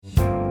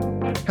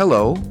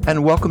Hello,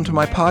 and welcome to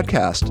my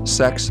podcast,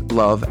 Sex,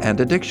 Love, and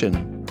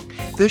Addiction.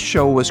 This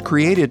show was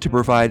created to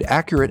provide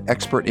accurate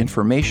expert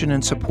information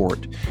and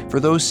support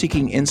for those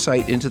seeking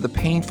insight into the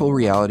painful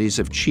realities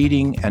of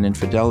cheating and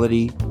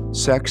infidelity,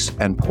 sex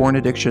and porn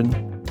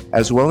addiction,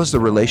 as well as the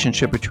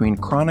relationship between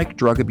chronic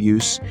drug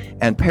abuse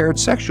and paired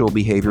sexual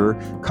behavior,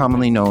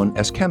 commonly known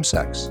as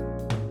chemsex.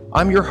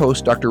 I'm your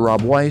host, Dr.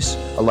 Rob Weiss,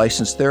 a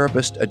licensed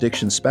therapist,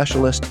 addiction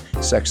specialist,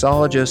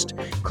 sexologist,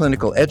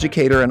 clinical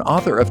educator, and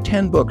author of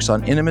 10 books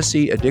on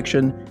intimacy,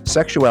 addiction,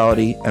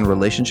 sexuality, and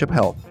relationship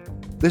health.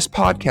 This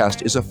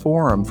podcast is a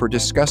forum for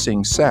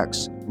discussing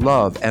sex,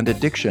 love, and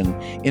addiction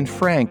in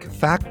frank,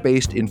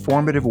 fact-based,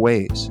 informative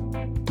ways.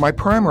 My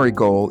primary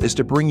goal is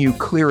to bring you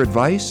clear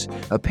advice,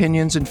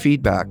 opinions, and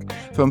feedback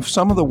from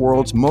some of the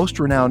world's most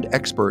renowned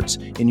experts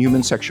in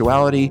human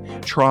sexuality,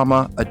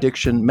 trauma,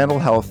 addiction, mental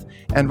health,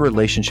 and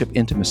relationship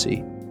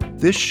intimacy.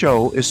 This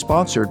show is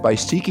sponsored by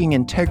Seeking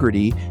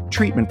Integrity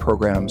treatment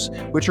programs,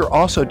 which are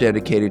also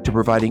dedicated to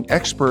providing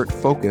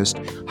expert-focused,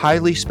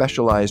 highly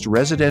specialized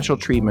residential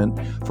treatment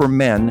for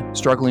men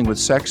struggling with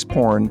sex,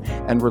 porn,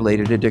 and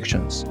related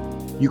addictions.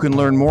 You can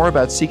learn more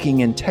about Seeking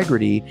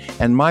Integrity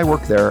and my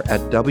work there at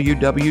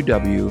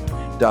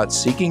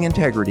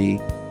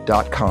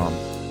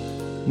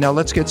www.seekingintegrity.com. Now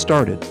let's get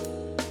started.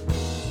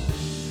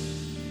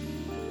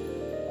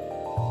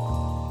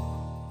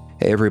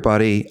 Hey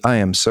everybody, I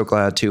am so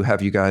glad to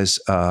have you guys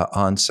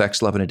on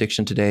Sex, Love, and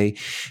Addiction today,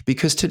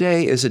 because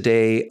today is a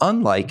day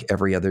unlike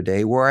every other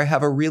day where I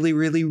have a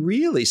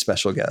really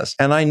special guest.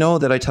 And I know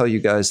that I tell you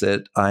guys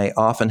that I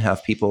often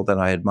have people that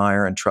I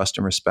admire and trust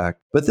and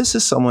respect, but this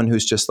is someone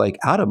who's just like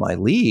out of my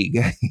league.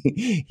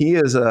 He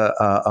is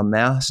a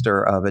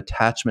master of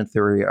attachment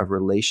theory, of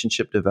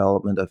relationship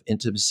development, of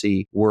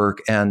intimacy work,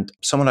 and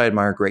someone I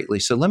admire greatly.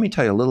 So let me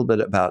tell you a little bit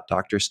about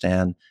Dr.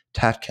 Stan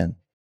Tatkin.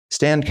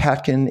 Stan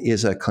Tatkin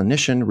is a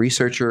clinician,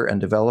 researcher, and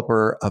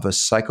developer of a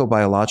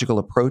psychobiological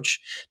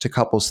approach to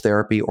couples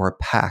therapy, or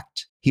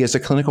PACT. He has a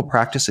clinical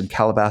practice in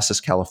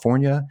Calabasas,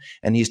 California,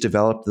 and he's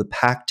developed the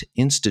PACT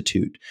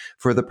Institute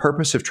for the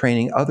purpose of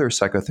training other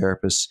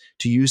psychotherapists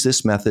to use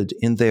this method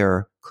in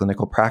their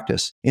clinical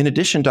practice. In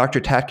addition, Dr.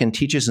 Tatkin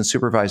teaches and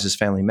supervises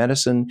family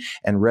medicine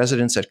and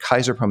residents at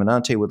Kaiser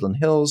Permanente, Woodland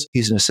Hills.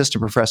 He's an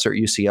assistant professor at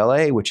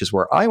UCLA, which is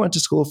where I went to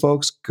school,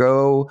 folks.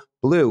 Go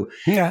Blue.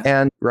 Yeah.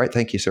 And right,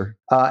 thank you, sir.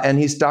 And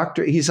he's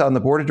on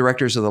the board of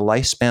directors of the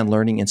Lifespan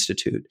Learning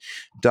Institute.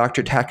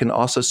 Dr. Tatkin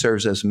also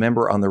serves as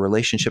member on the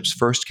Relationships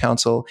First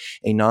Council,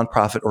 a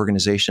nonprofit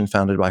organization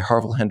founded by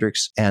Harville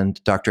Hendrix and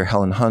Dr.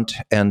 Helen Hunt.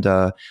 And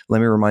let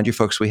me remind you,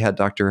 folks, we had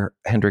Dr.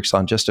 Hendrix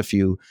on just a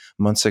few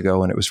months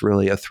ago, and it was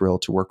really a thrill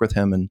to work with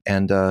him.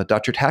 And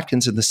Dr.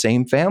 Tatkin's in the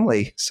same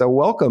family. So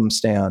welcome,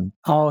 Stan.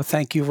 Oh,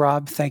 thank you,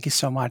 Rob. Thank you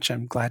so much.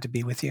 I'm glad to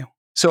be with you.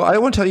 So I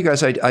want to tell you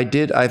guys,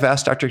 I've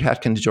asked Dr.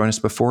 Tatkin to join us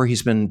before.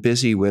 He's been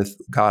busy with,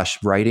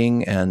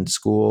 writing and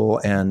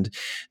school. And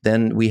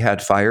then we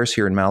had fires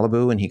here in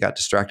Malibu, and he got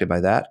distracted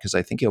by that because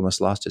I think he almost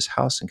lost his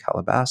house in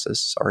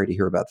Calabasas. Sorry to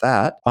hear about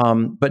that.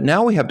 But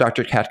now we have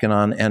Dr. Tatkin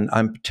on, and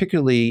I'm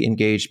particularly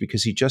engaged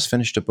because he just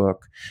finished a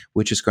book,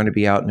 which is going to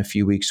be out in a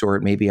few weeks, or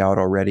it may be out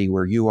already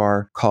where you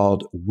are,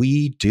 called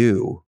We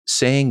Do,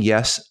 Saying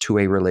Yes to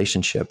a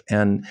Relationship.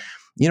 And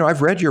you know,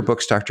 I've read your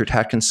books, Dr.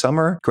 Tatkin. Some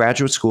are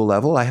graduate school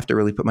level. I have to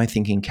really put my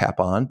thinking cap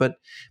on. But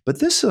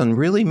this one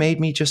really made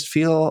me just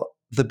feel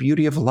the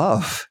beauty of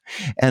love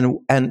and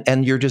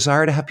your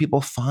desire to have people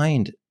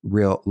find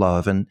real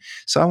love. And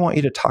so I want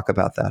you to talk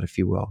about that, if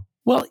you will.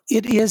 Well,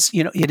 it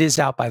is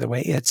out, by the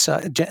way. It's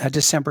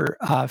December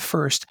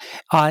 1st.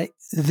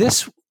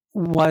 This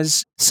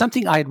was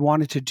something I had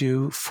wanted to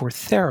do for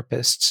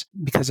therapists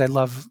because I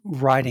love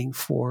writing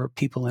for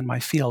people in my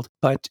field.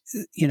 But,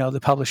 the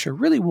publisher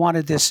really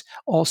wanted this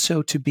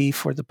also to be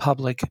for the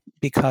public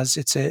because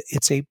it's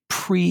a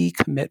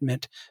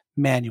pre-commitment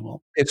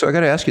manual. And so I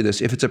got to ask you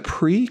this. If it's a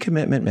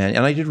pre-commitment manual,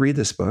 and I did read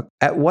this book,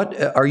 at what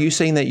are you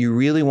saying that you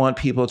really want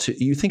people to,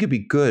 you think it'd be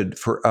good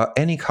for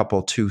any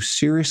couple to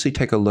seriously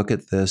take a look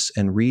at this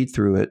and read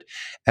through it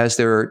as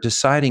they're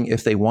deciding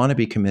if they want to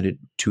be committed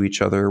to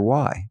each other or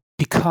why?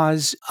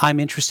 Because I'm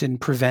interested in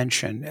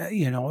prevention.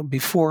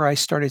 Before I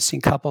started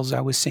seeing couples, I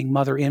was seeing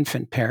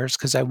mother-infant pairs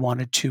because I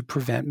wanted to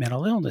prevent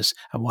mental illness.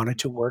 I wanted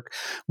to work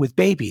with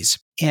babies.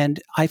 And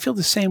I feel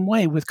the same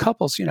way with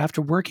couples.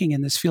 After working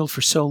in this field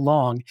for so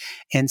long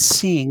and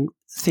seeing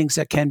things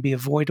that can be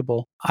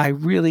avoidable, I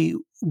really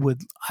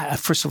would,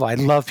 first of all, I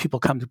love people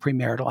come to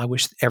premarital. I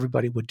wish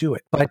everybody would do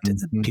it, but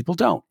people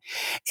don't.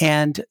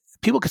 And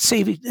people could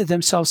save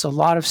themselves a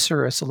lot of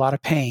service, a lot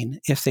of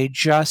pain if they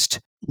just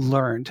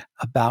learned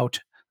about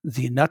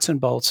the nuts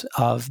and bolts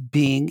of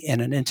being in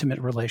an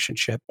intimate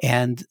relationship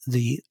and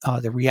the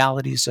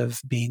realities of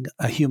being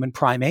a human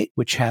primate,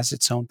 which has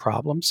its own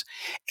problems,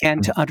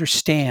 and to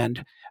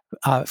understand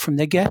from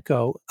the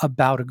get-go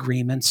about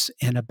agreements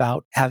and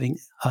about having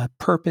a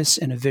purpose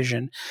and a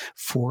vision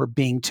for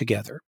being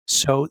together.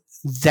 So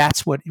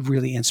that's what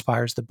really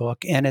inspires the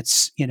book, and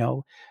it's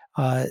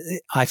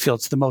I feel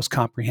it's the most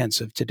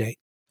comprehensive to date.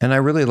 And I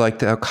really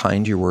liked how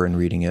kind you were in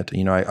reading it.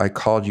 I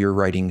called your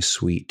writing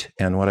sweet.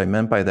 And what I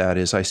meant by that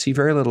is I see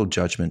very little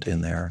judgment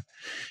in there.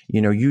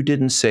 You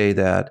didn't say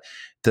that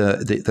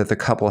that the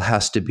couple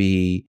has to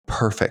be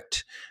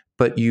perfect,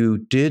 but you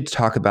did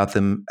talk about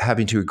them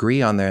having to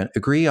agree on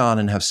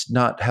and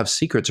not have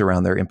secrets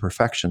around their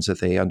imperfections, that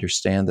they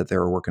understand that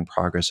they're a work in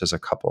progress as a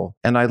couple.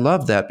 And I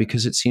love that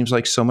because it seems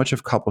like so much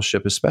of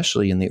coupleship,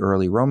 especially in the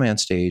early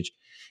romance stage,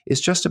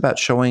 is just about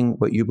showing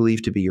what you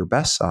believe to be your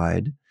best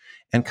side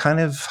and kind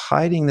of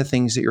hiding the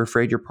things that you're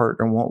afraid your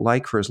partner won't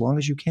like for as long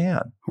as you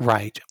can.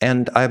 Right.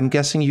 And I'm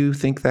guessing you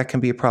think that can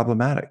be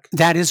problematic.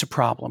 That is a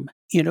problem.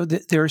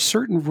 There are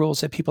certain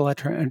rules that people have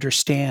to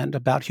understand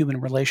about human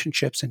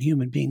relationships and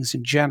human beings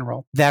in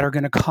general that are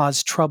going to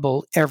cause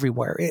trouble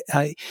everywhere.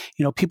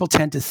 People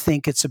tend to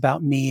think it's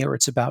about me or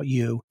it's about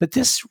you, but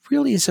this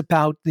really is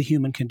about the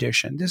human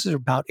condition. This is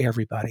about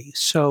everybody.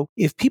 So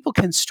if people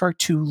can start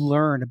to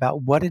learn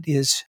about what it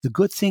is, the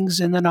good things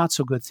and the not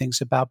so good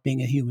things about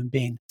being a human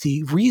being,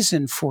 the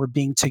reason for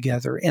being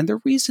together, and the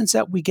reasons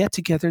that we get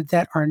together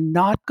that are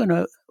not going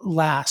to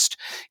last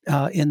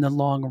in the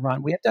long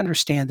run. We have to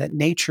understand that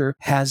nature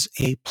has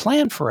a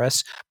plan for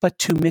us, but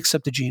to mix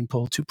up the gene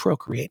pool to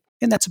procreate.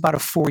 And that's about a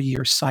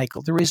 4-year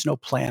cycle. There is no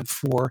plan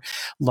for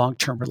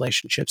long-term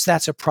relationships.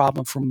 That's a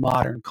problem for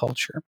modern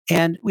culture.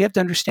 And we have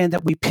to understand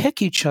that we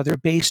pick each other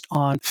based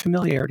on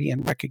familiarity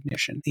and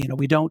recognition.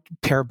 We don't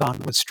pair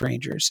bond with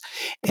strangers.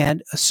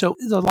 And so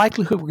the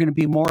likelihood we're going to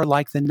be more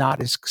alike than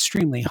not is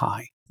extremely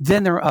high.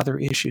 Then there are other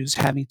issues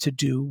having to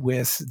do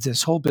with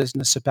this whole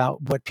business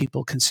about what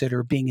people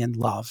consider being in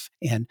love.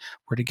 And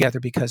we're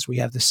together because we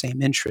have the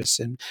same interests.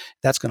 And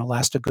that's going to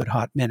last a good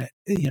hot minute.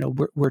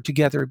 We're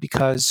together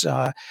because,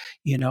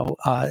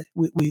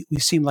 we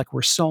seem like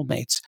we're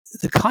soulmates.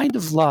 The kind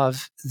of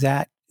love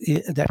that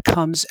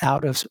comes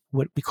out of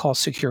what we call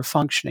secure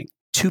functioning.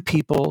 Two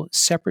people,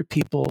 separate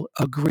people,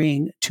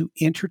 agreeing to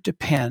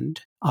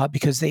interdepend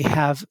because they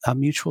have a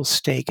mutual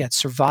stake at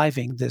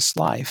surviving this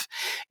life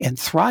and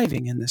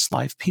thriving in this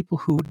life. People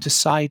who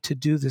decide to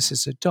do this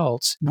as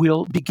adults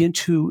will begin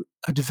to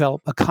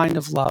develop a kind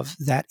of love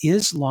that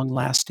is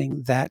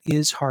long-lasting, that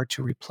is hard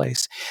to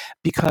replace,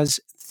 because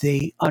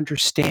they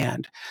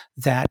understand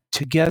that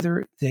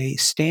together they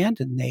stand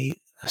and they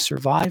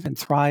survive and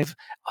thrive,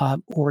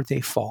 or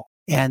they fall.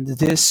 And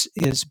this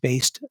is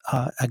based,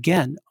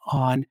 again,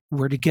 on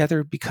we're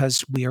together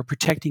because we are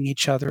protecting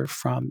each other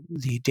from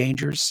the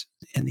dangers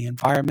in the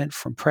environment,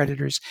 from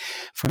predators,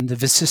 from the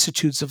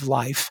vicissitudes of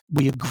life.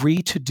 We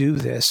agree to do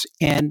this,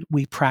 and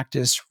we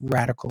practice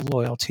radical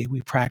loyalty.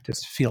 We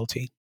practice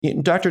fealty.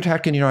 Dr.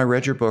 Tatkin, I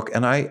read your book,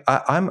 and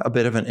I'm a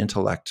bit of an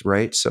intellect,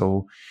 right?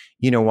 So,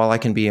 while I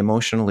can be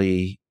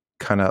emotionally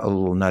kind of a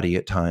little nutty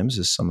at times,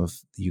 as some of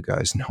you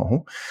guys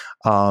know,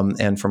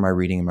 and from my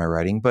reading and my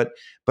writing, but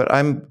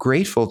I'm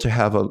grateful to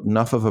have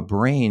enough of a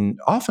brain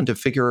often to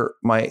figure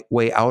my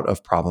way out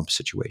of problem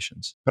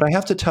situations. But I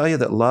have to tell you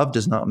that love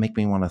does not make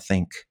me want to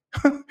think.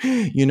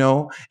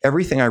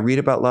 Everything I read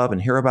about love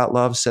and hear about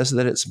love says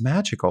that it's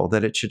magical,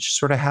 that it should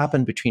sort of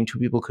happen between two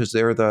people because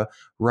they're the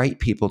right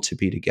people to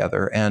be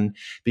together. And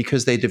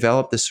because they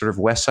developed this sort of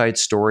West Side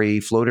Story,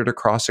 floated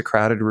across a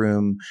crowded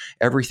room,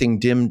 everything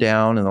dimmed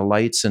down and the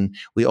lights, and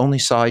we only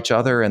saw each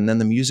other, and then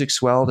the music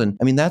swelled. And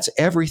I mean, that's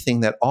everything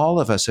that all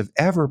of us have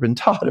ever been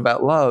taught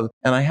about love.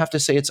 And I have to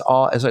say, it's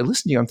all, as I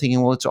listen to you, I'm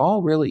thinking, well, it's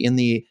all really in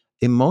the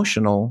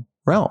emotional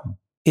realm.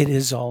 It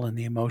is all in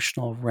the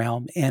emotional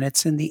realm, and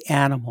it's in the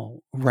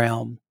animal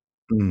realm.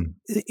 Mm.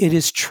 It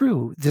is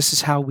true. This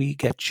is how we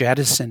get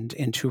jettisoned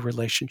into a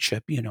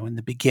relationship. In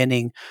the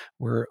beginning,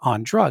 we're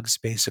on drugs,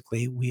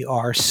 basically. We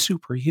are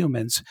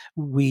superhumans.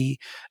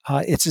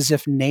 It's as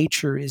if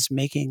nature is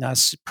making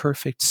us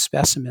perfect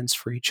specimens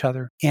for each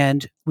other,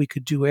 and we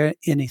could do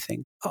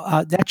anything.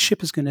 That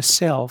ship is going to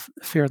sail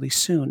fairly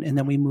soon, and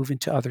then we move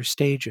into other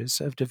stages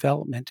of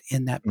development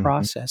in that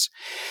process.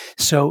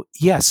 So,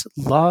 yes,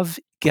 love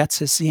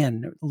gets us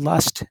in.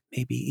 Lust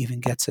maybe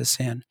even gets us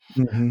in.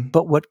 Mm-hmm.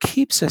 But what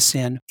keeps us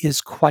in is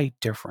quite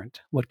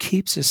different. What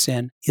keeps us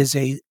in is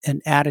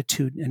an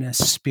attitude and a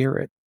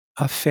spirit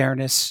of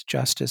fairness,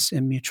 justice,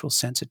 and mutual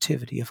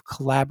sensitivity, of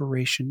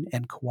collaboration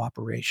and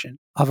cooperation,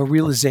 of a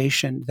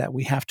realization that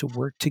we have to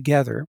work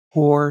together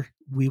or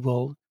we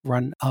will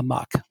run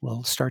amok.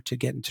 We'll start to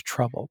get into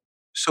trouble.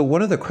 So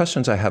one of the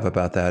questions I have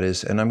about that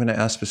is, and I'm going to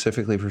ask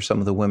specifically for some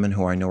of the women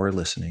who I know are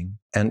listening,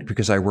 and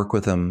because I work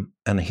with them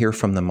and I hear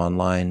from them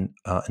online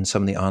in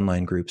some of the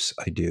online groups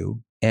I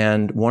do.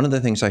 And one of the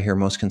things I hear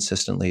most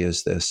consistently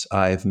is this: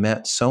 I've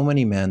met so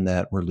many men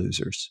that were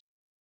losers.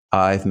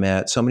 I've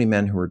met so many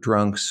men who were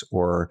drunks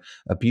or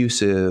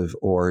abusive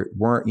or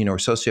weren't, or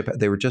sociopath.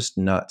 They were just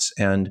nuts.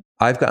 And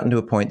I've gotten to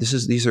a point.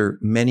 These are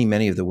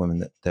many of the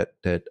women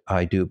that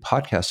I do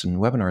podcasts and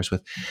webinars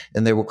with,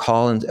 and they will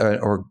call and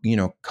or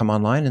come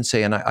online and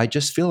say, and I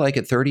just feel like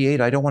at 38,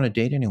 I don't want to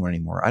date anyone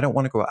anymore. I don't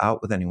want to go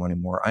out with anyone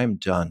anymore. I am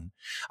done.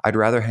 I'd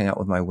rather hang out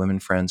with my women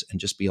friends and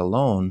just be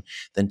alone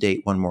than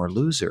date one more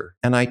loser.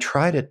 And I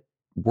try to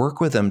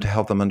work with them to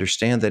help them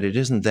understand that it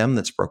isn't them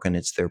that's broken;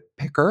 it's their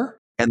picker.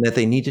 and that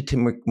they need to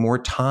take more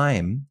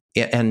time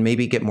and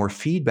maybe get more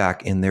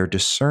feedback in their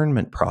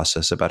discernment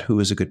process about who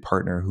is a good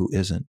partner, who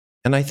isn't.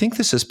 And I think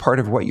this is part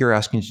of what you're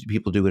asking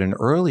people to do at an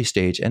early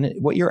stage, and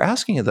what you're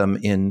asking of them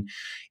in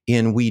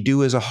we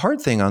do is a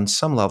hard thing on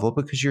some level,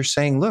 because you're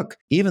saying, look,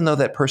 even though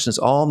that person's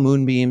all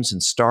moonbeams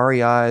and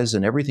starry eyes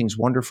and everything's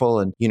wonderful,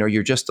 and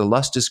you're just, the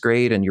lust is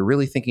great, and you're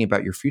really thinking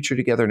about your future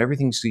together and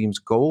everything seems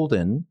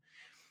golden,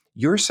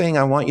 you're saying,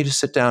 I want you to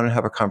sit down and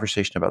have a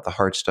conversation about the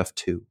hard stuff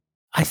too.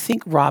 I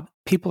think, Rob,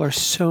 people are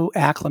so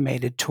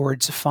acclimated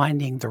towards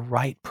finding the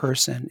right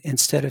person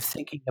instead of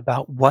thinking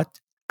about what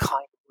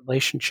kind of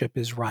relationship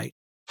is right.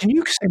 Can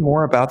you say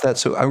more about that?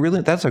 So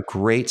that's a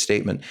great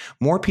statement.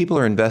 More people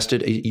are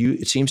invested,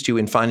 it seems to you,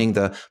 in finding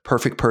the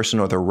perfect person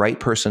or the right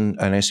person,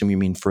 and I assume you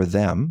mean for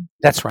them.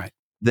 That's right.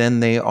 Than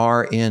they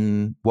are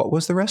in, what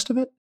was the rest of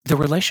it? The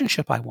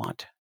relationship I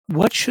want.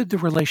 What should the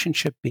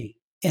relationship be?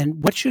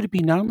 And what should it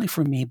be not only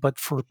for me, but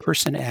for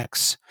person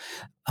X?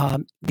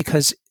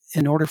 Because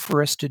in order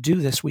for us to do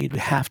this, we'd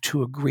have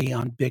to agree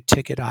on big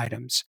ticket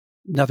items.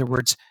 In other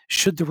words,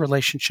 should the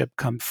relationship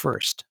come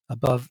first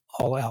above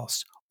all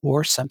else,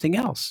 or something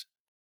else?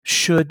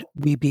 Should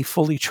we be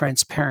fully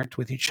transparent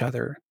with each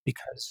other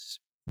because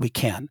we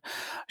can?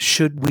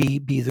 Should we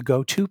be the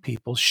go-to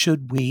people?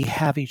 Should we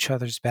have each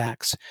other's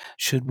backs?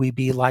 Should we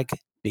be like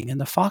being in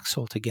the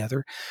foxhole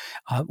together,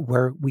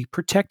 where we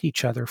protect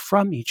each other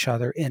from each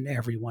other and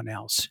everyone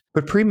else?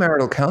 But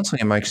premarital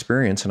counseling, in my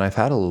experience, and I've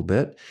had a little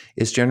bit,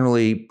 is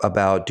generally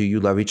about, do you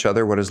love each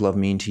other? What does love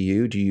mean to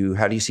you?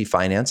 How do you see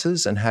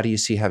finances? And how do you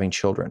see having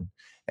children?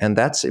 And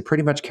that's, it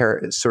pretty much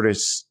sort of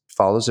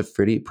follows a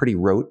pretty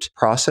rote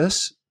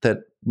process that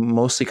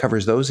mostly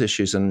covers those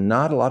issues, and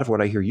not a lot of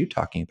what I hear you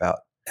talking about.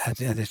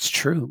 That's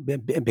true.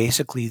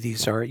 Basically,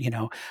 these are,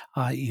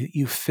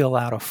 you fill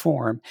out a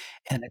form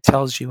and it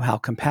tells you how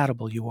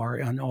compatible you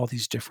are on all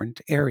these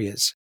different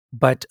areas.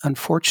 But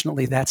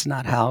unfortunately, that's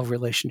not how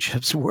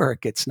relationships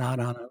work. It's not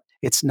on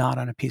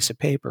a piece of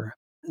paper.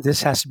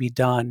 This has to be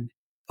done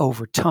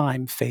over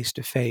time, face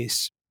to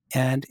face.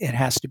 And it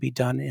has to be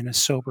done in a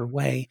sober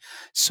way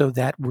so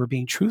that we're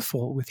being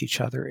truthful with each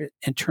other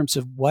in terms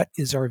of what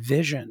is our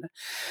vision.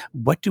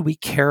 What do we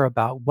care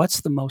about?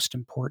 What's the most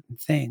important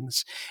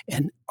things?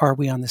 And are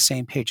we on the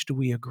same page? Do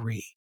we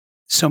agree?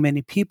 So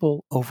many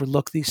people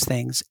overlook these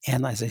things.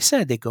 And as I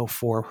said, they go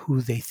for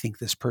who they think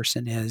this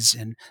person is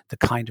and the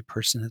kind of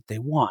person that they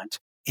want.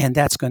 And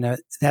that's going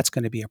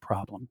to be a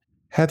problem.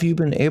 Have you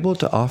been able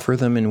to offer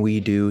them, and we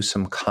do,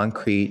 some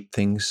concrete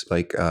things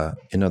like,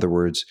 in other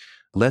words,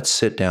 let's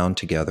sit down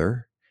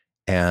together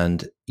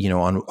and,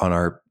 on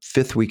our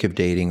 5th week of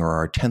dating or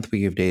our 10th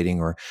week of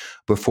dating, or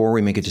before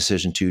we make a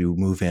decision to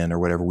move in or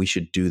whatever, we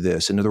should do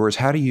this. In other words,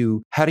 how do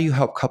you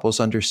help couples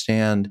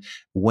understand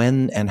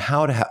when and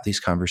how to have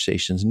these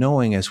conversations,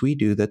 knowing, as we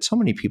do, that so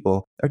many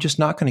people are just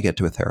not going to get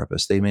to a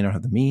therapist. They may not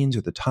have the means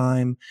or the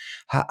time.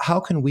 How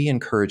can we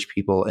encourage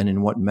people, and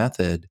in what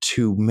method,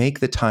 to make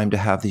the time to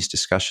have these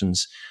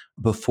discussions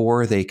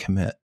before they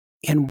commit?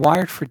 In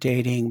Wired for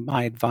Dating,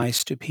 my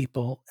advice to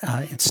people,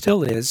 and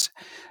still is,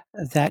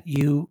 that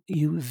you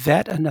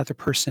vet another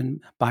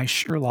person by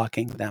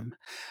Sherlocking them,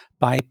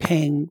 by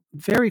paying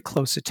very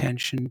close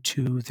attention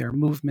to their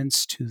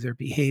movements, to their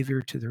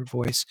behavior, to their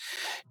voice,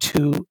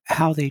 to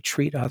how they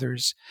treat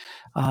others,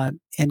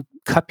 and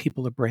cut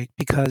people a break,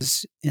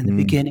 because in the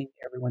beginning,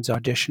 everyone's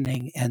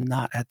auditioning and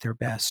not at their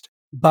best.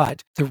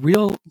 But the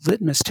real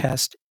litmus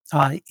test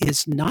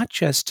is not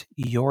just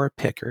your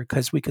picker,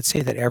 because we could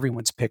say that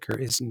everyone's picker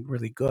isn't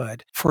really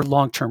good for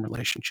long-term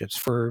relationships.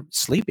 For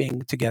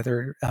sleeping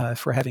together,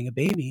 for having a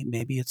baby,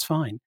 maybe it's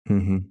fine.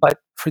 Mm-hmm. But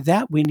for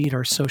that, we need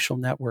our social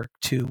network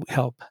to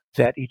help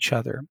vet each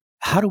other.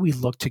 How do we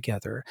look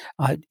together?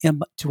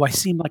 Do I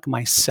seem like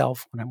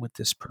myself when I'm with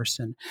this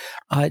person?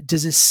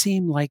 Does it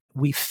seem like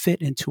we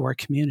fit into our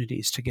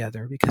communities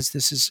together? Because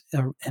this is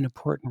an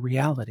important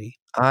reality.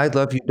 I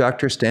love you,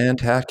 Dr. Stan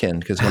Tatkin,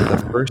 because one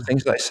of the first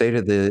things I say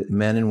to the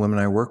men and women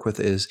I work with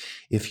is,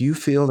 if you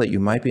feel that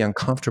you might be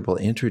uncomfortable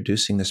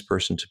introducing this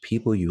person to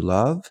people you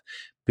love,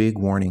 big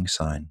warning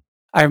sign.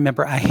 I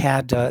remember I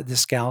had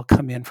this gal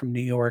come in from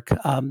New York,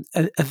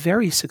 a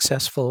very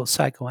successful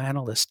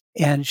psychoanalyst,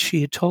 and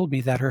she had told me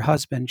that her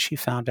husband, she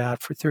found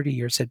out, for 30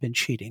 years had been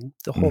cheating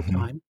the whole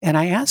time. And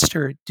I asked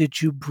her,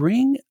 did you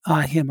bring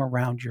him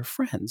around your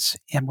friends?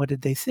 And what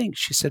did they think?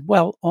 She said,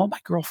 well, all my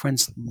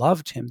girlfriends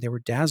loved him. They were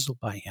dazzled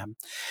by him.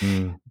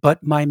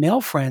 But my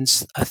male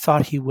friends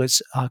thought he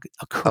was a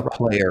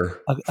player,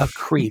 a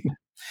creep.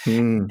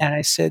 And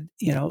I said,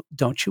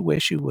 don't you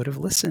wish you would have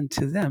listened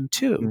to them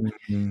too?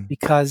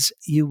 Because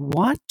you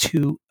want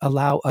to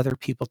allow other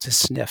people to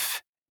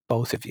sniff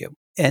both of you,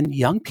 and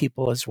young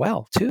people as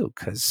well too,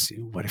 because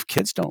what if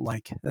kids don't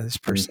like this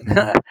person?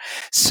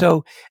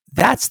 So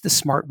that's the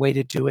smart way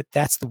to do it.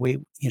 That's the way,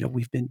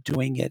 we've been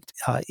doing it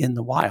in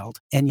the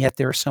wild. And yet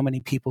there are so many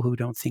people who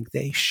don't think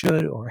they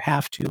should or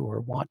have to or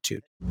want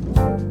to.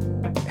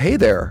 Hey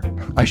there.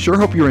 I sure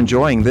hope you're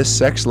enjoying this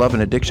Sex, Love,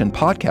 and Addiction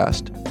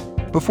podcast.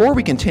 Before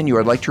we continue,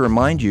 I'd like to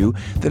remind you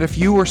that if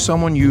you or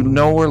someone you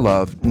know or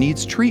love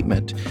needs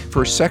treatment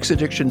for sex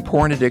addiction,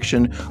 porn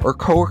addiction, or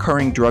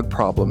co-occurring drug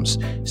problems,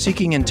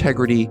 Seeking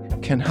Integrity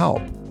can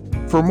help.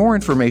 For more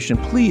information,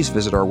 please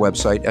visit our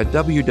website at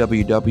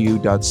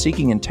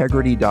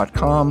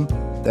www.seekingintegrity.com.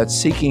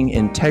 That's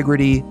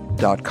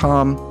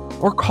seekingintegrity.com,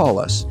 or call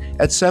us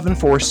at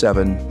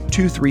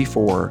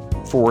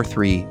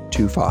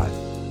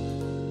 747-234-4325.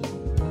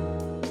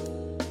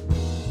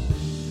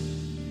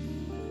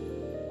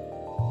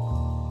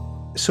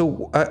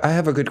 So I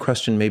have a good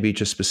question, maybe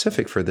just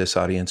specific for this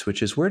audience,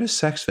 which is, where does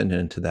sex fit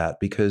into that?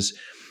 Because,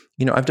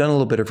 I've done a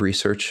little bit of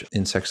research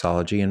in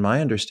sexology, and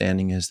my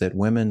understanding is that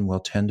women will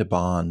tend to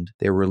bond.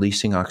 They're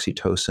releasing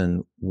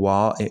oxytocin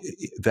while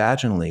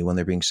vaginally when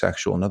they're being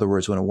sexual. In other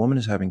words, when a woman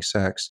is having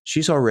sex,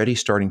 she's already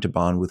starting to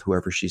bond with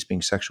whoever she's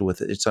being sexual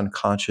with. It's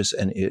unconscious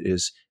and it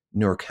is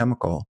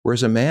neurochemical,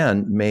 whereas a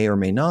man may or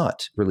may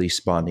not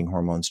release bonding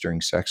hormones during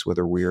sex,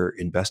 whether we're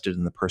invested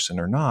in the person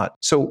or not.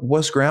 So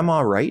was grandma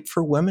right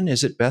for women?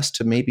 Is it best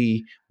to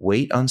maybe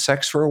wait on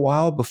sex for a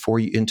while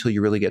until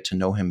you really get to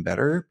know him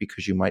better,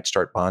 because you might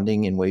start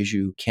bonding in ways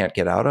you can't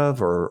get out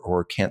of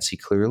or can't see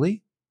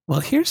clearly? Well,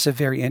 here's a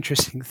very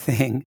interesting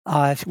thing.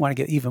 If you want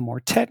to get even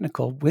more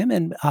technical,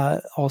 women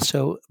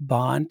also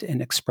bond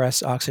and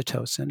express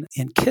oxytocin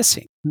in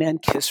kissing. Men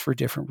kiss for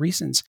different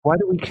reasons. Why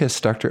do we kiss,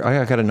 Doctor?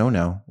 I got to know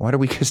now. Why do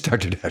we kiss,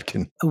 Dr.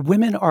 Dadkin?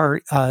 Women are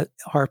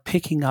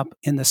picking up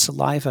in the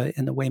saliva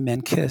in the way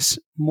men kiss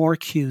more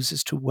cues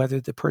as to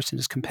whether the person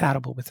is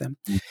compatible with them.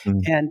 Mm-hmm.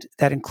 And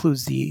that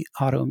includes the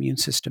autoimmune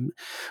system.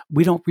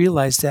 We don't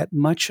realize that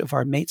much of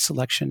our mate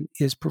selection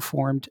is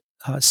performed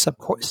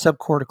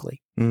subcortically.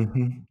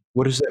 Mm-hmm.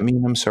 What does that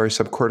mean? I'm sorry,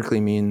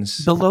 subcortically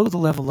means? Below the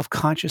level of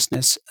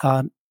consciousness,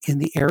 in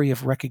the area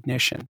of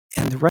recognition.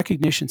 And the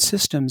recognition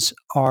systems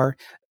are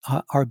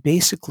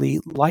basically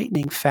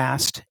lightning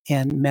fast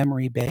and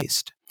memory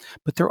based.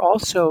 But they're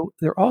also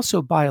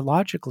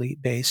biologically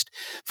based.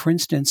 For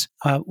instance,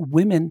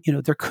 women,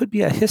 there could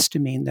be a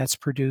histamine that's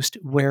produced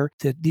where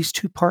these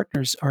two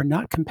partners are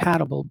not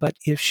compatible. But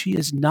if she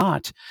is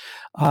not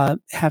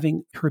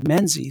having her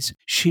menses,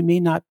 she may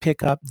not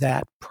pick up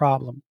that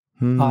problem.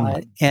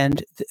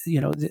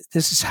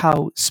 This is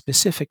how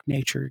specific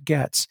nature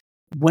gets.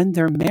 When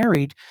they're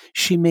married,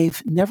 she may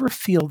never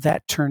feel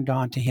that turned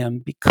on to him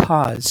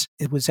because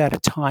it was at a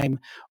time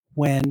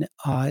when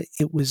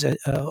it was a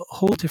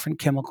whole different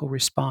chemical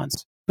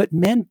response. But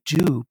men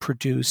do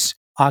produce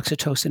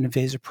oxytocin and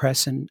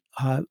vasopressin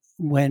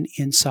when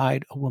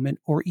inside a woman,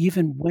 or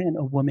even when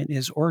a woman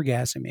is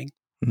orgasming.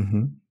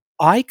 Mm-hmm.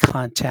 Eye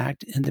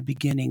contact in the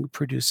beginning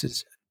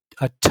produces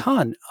a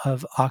ton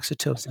of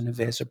oxytocin and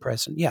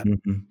vasopressin. Yeah.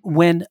 Mm-hmm.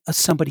 When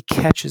somebody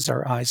catches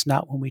our eyes,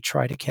 not when we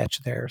try to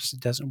catch theirs.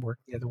 It doesn't work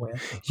the other way.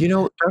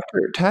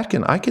 Dr.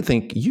 Tatkin, I could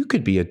think you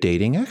could be a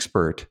dating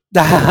expert.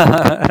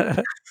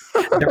 I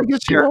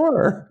guess you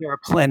are. There are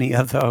plenty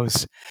of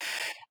those.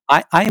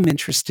 I am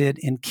interested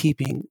in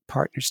keeping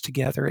partners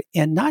together,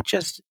 and not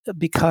just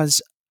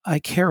because I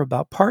care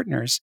about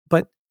partners,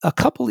 but a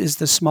couple is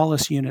the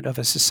smallest unit of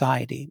a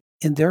society.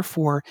 And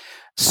therefore,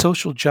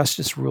 social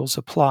justice rules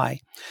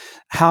apply.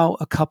 How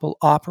a couple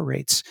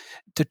operates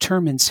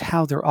determines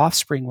how their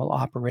offspring will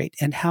operate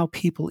and how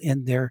people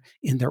in their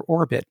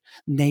orbit,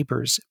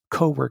 neighbors,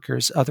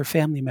 coworkers, other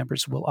family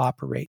members will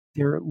operate.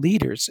 They're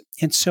leaders.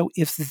 And so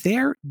if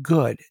they're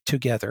good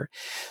together,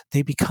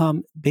 they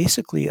become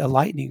basically a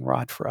lightning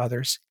rod for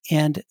others,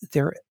 and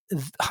they're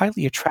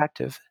highly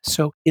attractive.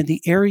 So in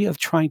the area of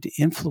trying to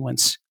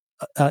influence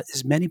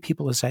as many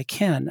people as I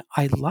can,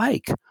 I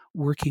like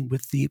working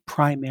with the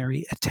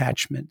primary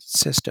attachment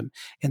system.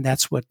 And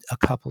that's what a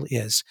couple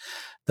is.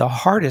 The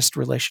hardest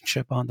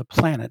relationship on the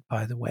planet,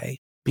 by the way,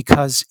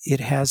 because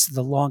it has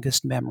the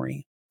longest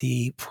memory.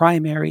 The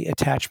primary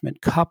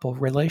attachment couple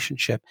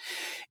relationship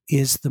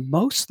is the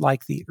most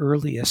like the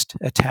earliest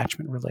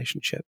attachment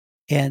relationship.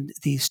 And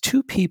these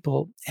two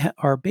people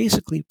are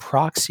basically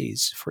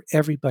proxies for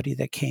everybody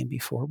that came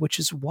before, which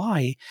is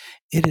why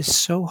it is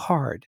so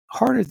hard,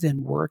 harder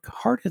than work,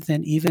 harder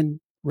than even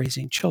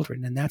raising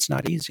children. And that's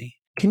not easy.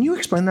 Can you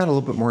explain that a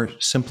little bit more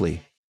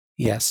simply?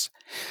 Yes.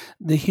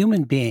 The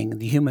human being,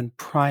 the human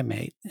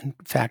primate, in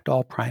fact,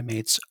 all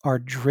primates are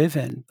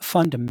driven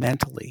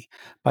fundamentally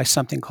by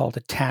something called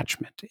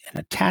attachment. And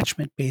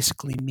attachment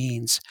basically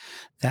means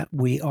that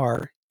we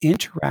are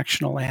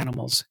interactional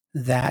animals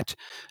that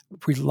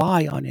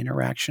rely on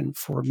interaction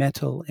for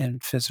mental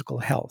and physical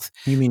health.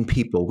 You mean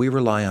people? We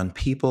rely on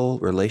people,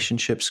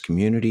 relationships,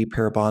 community,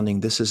 pair bonding.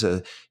 This is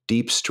a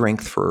deep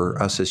strength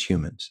for us as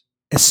humans.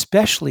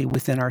 Especially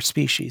within our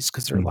species,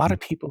 because there are a lot of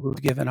people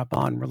who've given up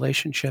on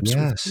relationships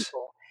with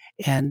people.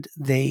 and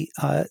they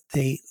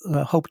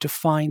hope to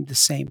find the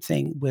same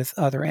thing with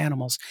other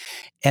animals.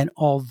 And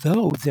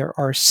although there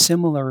are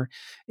similar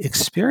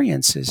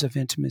experiences of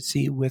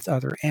intimacy with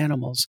other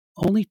animals,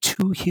 only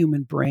two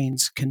human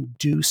brains can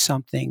do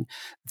something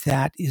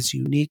that is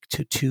unique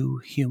to two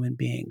human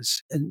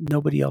beings. And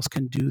nobody else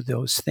can do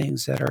those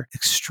things that are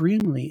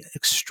extremely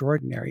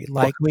extraordinary.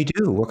 What Like, can we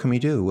do? What can we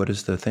do? What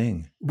is the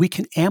thing? we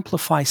can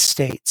amplify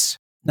states.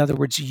 In other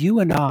words, you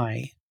and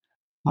I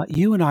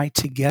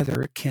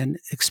together can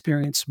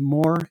experience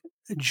more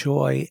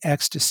joy,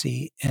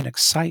 ecstasy, and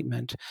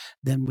excitement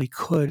than we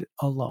could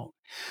alone.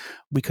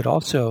 We could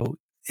also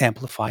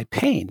amplify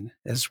pain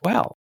as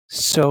well.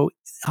 So,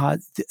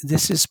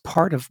 this is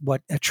part of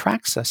what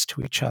attracts us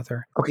to each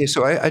other. Okay,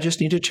 so I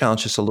just need to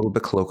challenge this a little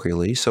bit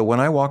colloquially. So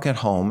when I walk at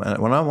home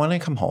and when I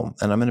come home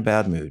and I'm in a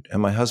bad mood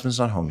and my husband's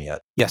not home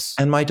yet Yes.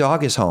 and my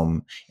dog is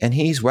home and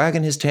he's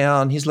wagging his tail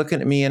and he's looking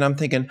at me and I'm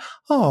thinking,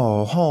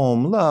 oh,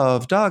 home,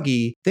 love,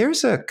 doggy.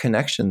 There's a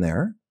connection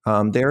there.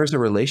 There's a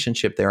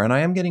relationship there, and I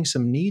am getting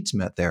some needs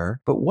met there.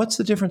 But what's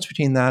the difference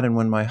between that and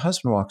when my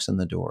husband walks in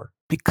the door?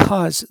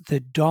 Because the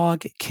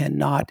dog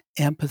cannot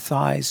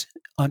empathize,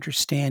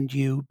 understand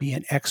you, be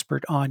an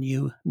expert on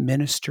you,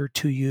 minister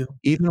to you.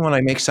 Even when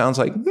I make sounds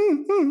like,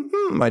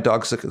 my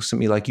dog looks at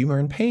me like you are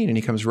in pain and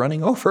he comes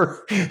running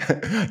over.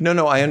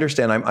 No, I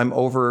understand. I'm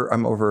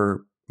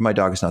over. My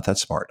dog is not that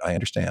smart. I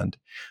understand.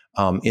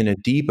 In a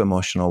deep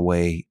emotional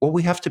way, well,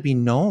 we have to be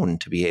known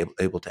to be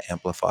able to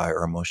amplify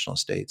our emotional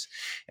states.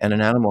 And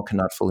an animal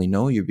cannot fully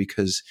know you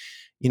because,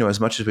 as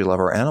much as we love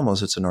our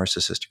animals, it's a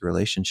narcissistic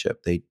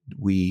relationship.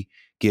 We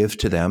give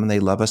to them and they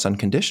love us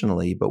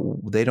unconditionally, but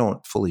they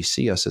don't fully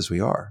see us as we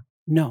are.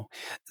 No,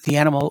 the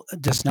animal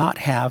does not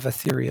have a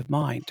theory of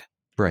mind.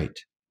 Right.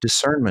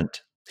 Discernment.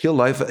 He'll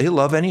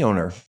love any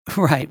owner.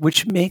 Right,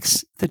 which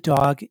makes the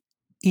dog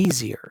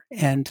easier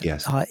and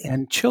Yes.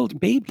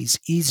 babies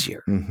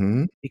easier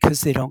Hmm.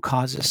 because they don't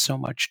cause us so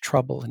much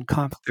trouble and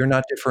conflict. They're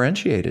not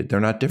differentiated. They're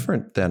not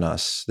different than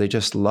us. They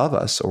just love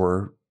us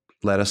or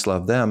let us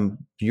love them.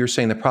 You're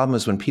saying the problem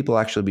is when people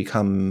actually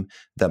become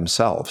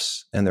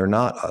themselves and they're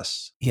not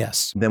us.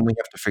 Yes, Then we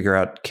have to figure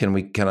out,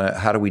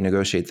 how do we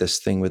negotiate this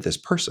thing with this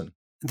person?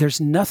 there's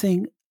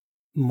nothing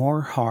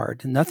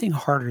nothing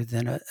harder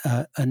than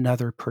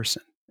another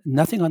person,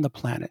 nothing on the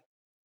planet.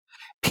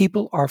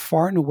 People are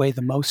far and away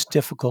the most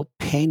difficult,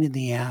 pain in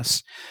the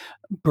ass,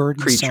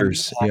 burdensome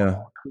Creatures. Yeah.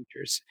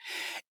 creatures.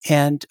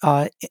 And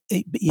but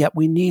yet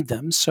we need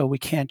them, so we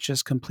can't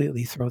just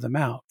completely throw them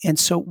out. And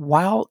so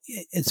while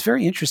it's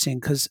very interesting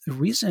because the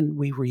reason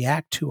we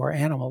react to our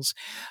animals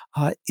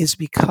is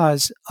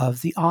because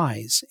of the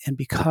eyes and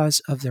because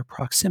of their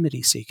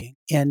proximity seeking,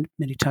 and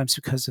many times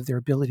because of their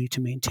ability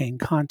to maintain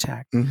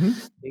contact. Hmm.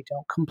 They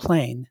don't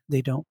complain.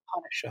 They don't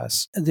punish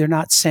us. They're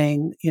not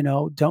saying,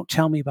 don't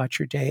tell me about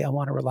your day. I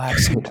want to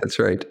relax. That's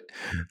right.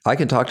 I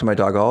can talk to my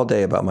dog all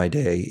day about my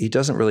day. He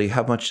doesn't really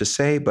have much to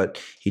say,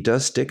 but he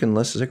does stick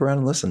around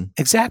and listen.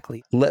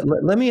 Exactly.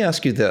 Let me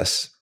ask you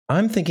this.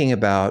 I'm thinking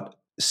about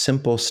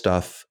simple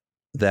stuff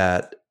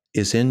that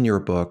is in your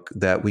book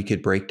that we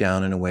could break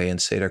down in a way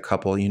and say to a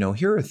couple,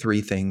 here are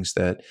three things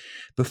that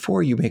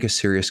before you make a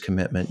serious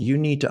commitment, you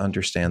need to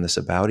understand this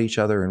about each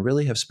other and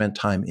really have spent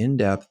time in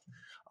depth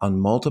on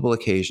multiple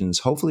occasions,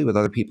 hopefully with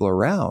other people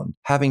around,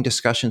 having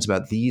discussions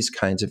about these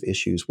kinds of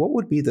issues. What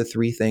would be the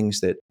three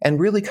things and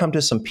really come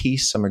to some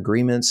peace, some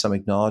agreement, some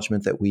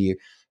acknowledgement that we,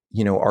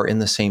 are in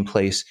the same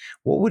place?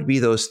 What would be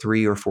those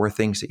three or four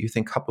things that you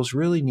think couples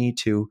really need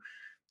to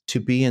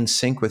be in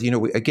sync with?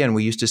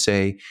 We used to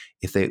say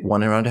if they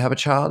one wanted to have a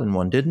child and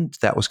one didn't,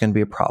 that was going to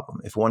be a problem.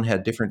 If one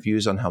had different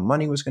views on how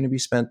money was going to be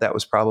spent, that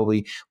was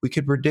probably, we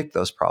could predict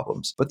those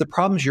problems. But the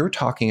problems you're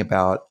talking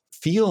about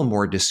feel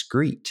more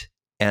discrete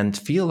and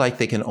feel like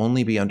they can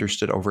only be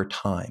understood over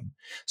time.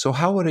 So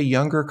how would a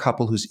younger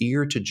couple who's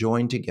eager to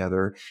join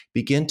together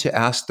begin to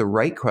ask the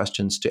right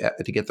questions to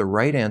get the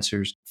right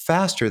answers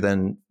faster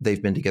than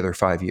they've been together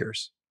 5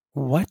 years?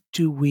 What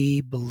do we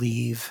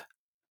believe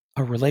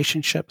a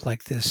relationship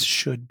like this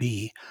should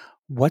be?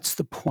 What's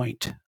the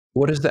point?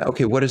 What is that?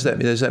 Okay, what does that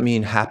mean? Does that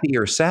mean happy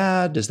or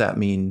sad? Does that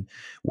mean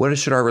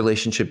should our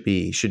relationship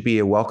be? Should be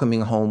a welcoming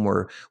home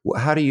where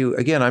how do you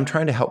again, I'm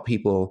trying to help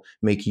people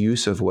make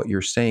use of what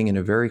you're saying in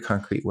a very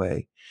concrete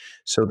way.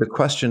 So the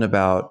question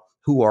about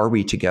who are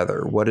we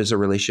together? What does a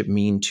relationship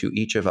mean to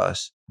each of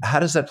us?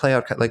 How does that play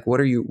out? Like what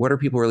are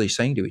people really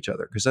saying to each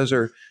other? Because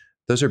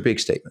those are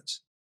big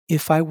statements.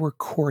 If I were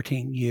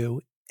courting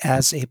you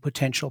as a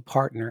potential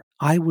partner,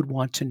 I would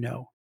want to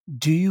know,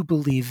 do you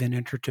believe in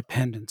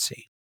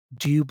interdependency?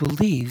 Do you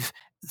believe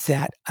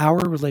that our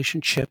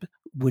relationship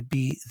would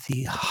be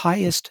the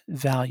highest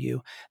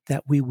value,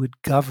 that we would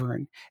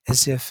govern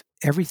as if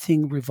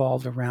everything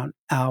revolved around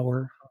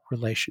our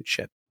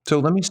relationship? So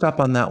let me stop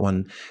on that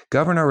one.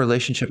 Govern our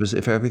relationship as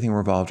if everything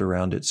revolved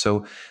around it.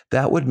 So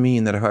that would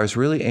mean that if I was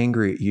really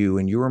angry at you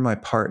and you were my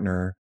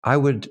partner, I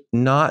would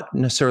not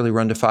necessarily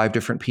run to 5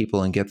 different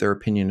people and get their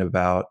opinion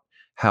about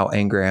how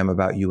angry I am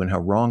about you and how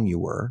wrong you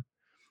were.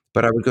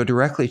 But I would go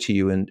directly to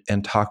you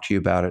and talk to you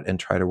about it and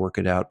try to work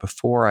it out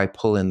before I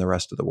pull in the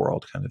rest of the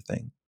world kind of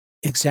thing.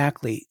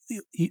 Exactly.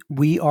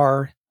 We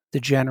are the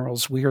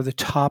generals. We are the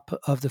top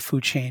of the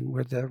food chain.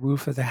 We're the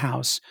roof of the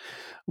house.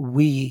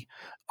 We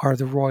are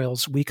the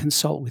royals. We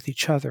consult with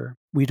each other.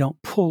 We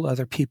don't pull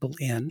other people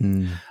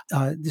in.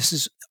 Mm. This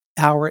is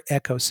our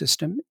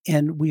ecosystem,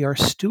 and we are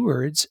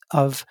stewards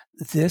of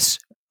this,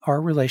 our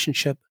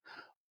relationship,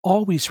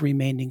 always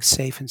remaining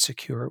safe and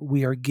secure.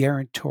 We are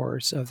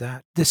guarantors of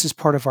that. This is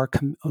part of our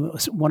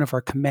one of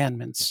our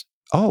commandments.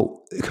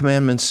 Oh,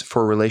 commandments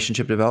for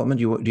relationship development.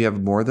 Do you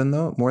have more than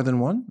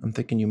one? I'm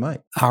thinking you might.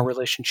 Our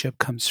relationship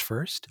comes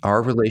first.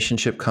 Our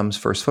relationship comes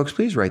first. Folks,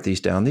 please write these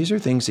down. These are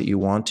things that you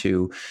want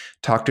to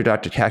talk to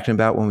Dr. Tatkin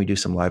about when we do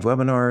some live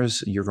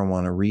webinars. You're going to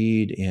want to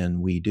read in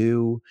We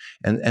Do.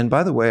 And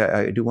by the way,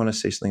 I do want to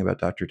say something about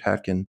Dr.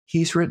 Tatkin.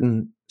 He's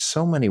written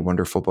so many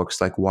wonderful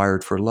books like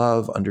Wired for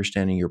Love,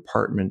 Understanding Your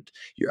Partner,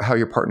 how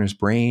your partner's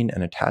brain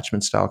and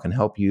attachment style can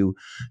help you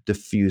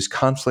diffuse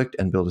conflict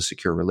and build a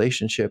secure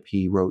relationship.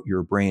 He wrote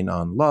Your Brain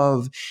on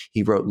Love.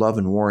 He wrote Love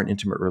and War in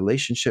Intimate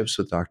Relationships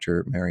with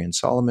Dr. Marion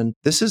Solomon.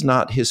 This is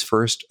not his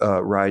first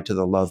ride to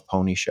the Love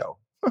Pony show.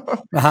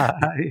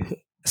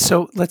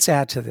 So let's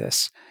add to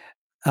this.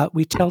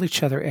 We tell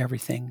each other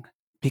everything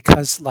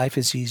because life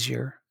is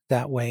easier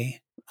that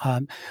way.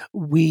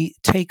 We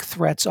take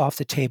threats off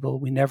the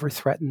table. We never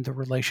threaten the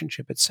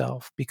relationship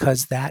itself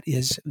because that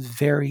is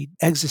very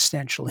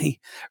existentially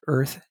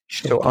earth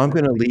shaking. So I'm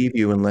going to leave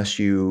you unless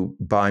you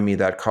buy me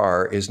that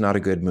car is not a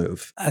good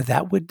move.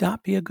 That would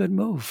not be a good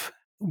move.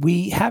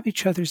 We have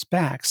each other's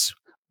backs.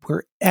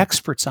 We're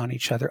experts on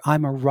each other.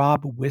 I'm a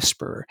Rob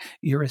whisperer.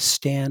 You're a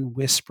Stan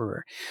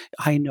whisperer.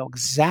 I know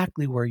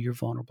exactly where you're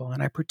vulnerable,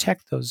 and I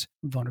protect those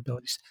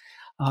vulnerabilities.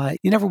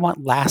 You never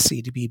want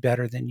Lassie to be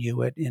better than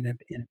you in a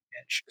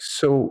pinch.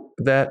 So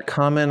that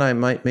comment I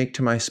might make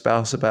to my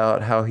spouse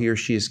about how he or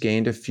she has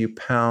gained a few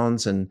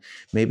pounds and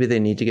maybe they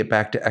need to get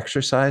back to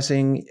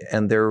exercising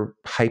and they're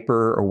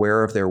hyper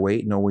aware of their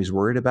weight and always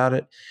worried about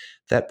it,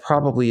 that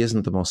probably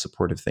isn't the most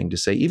supportive thing to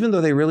say, even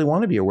though they really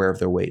want to be aware of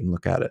their weight and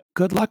look at it.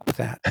 Good luck with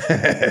that.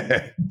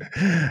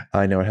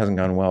 I know it hasn't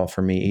gone well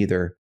for me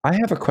either. I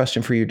have a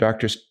question for you,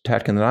 Dr.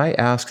 Tatkin, that I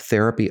ask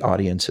therapy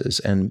audiences,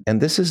 and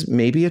this is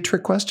maybe a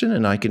trick question,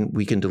 and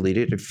we can delete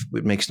it if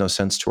it makes no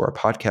sense to our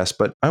podcast.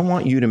 But I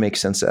want you to make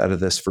sense out of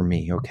this for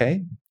me,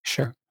 okay?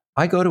 Sure.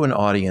 I go to an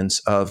audience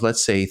of,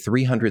 let's say,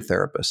 300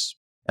 therapists,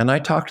 and I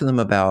talk to them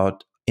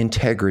about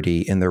integrity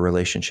in their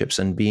relationships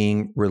and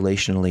being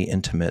relationally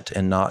intimate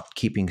and not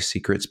keeping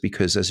secrets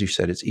because, as you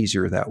said, it's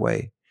easier that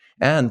way,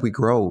 and we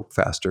grow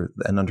faster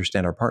and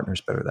understand our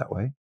partners better that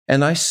way.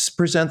 And I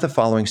present the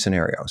following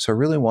scenario. So I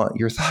really want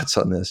your thoughts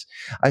on this.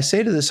 I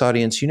say to this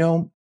audience,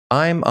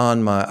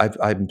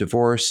 I'm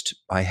divorced.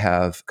 I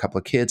have a couple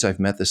of kids.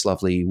 I've met this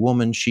lovely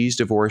woman. She's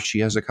divorced. She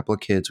has a couple of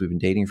kids. We've been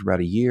dating for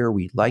about a year.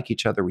 We like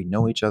each other. We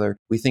know each other.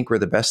 We think we're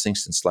the best thing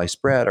since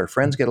sliced bread. Our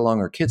friends get along.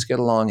 Our kids get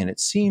along. And it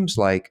seems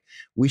like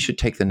we should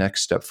take the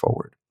next step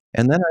forward.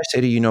 And then I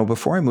say to you,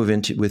 before I move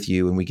into with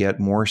you and we get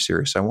more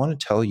serious, I want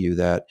to tell you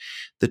that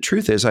the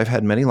truth is I've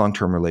had many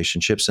long-term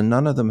relationships and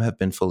none of them have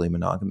been fully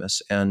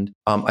monogamous. And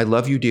I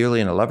love you dearly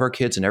and I love our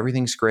kids and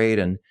everything's great.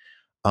 And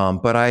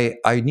but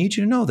I need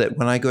you to know that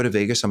when I go to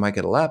Vegas, I might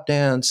get a lap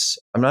dance.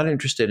 I'm not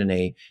interested in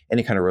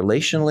any kind of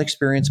relational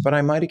experience, but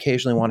I might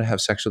occasionally want to have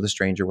sex with a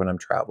stranger when I'm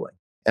traveling.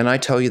 And I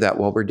tell you that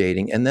while we're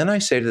dating. And then I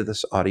say to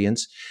this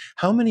audience,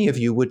 how many of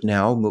you would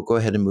now go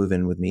ahead and move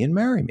in with me and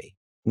marry me?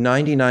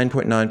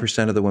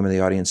 99.9% of the women in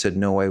the audience said,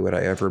 no way would I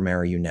ever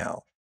marry you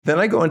now. Then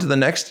I go into the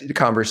next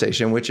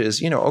conversation, which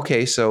is,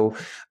 okay, so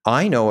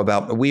I know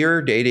about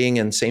we're dating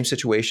and same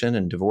situation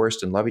and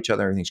divorced and love each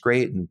other. Everything's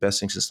great and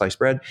best things since sliced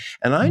bread.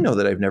 And I know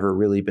that I've never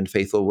really been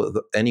faithful with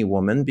any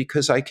woman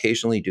because I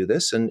occasionally do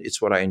this and it's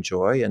what I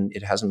enjoy and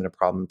it hasn't been a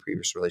problem in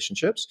previous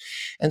relationships.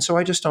 And so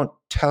I just don't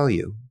tell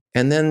you.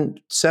 And then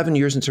 7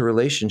 years into a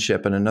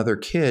relationship and another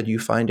kid, you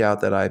find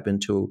out that I've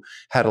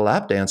had a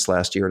lap dance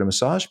last year at a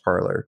massage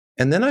parlor.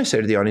 And then I say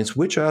to the audience,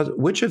 which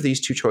of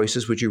these two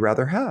choices would you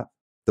rather have?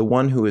 The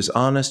one who is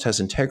honest, has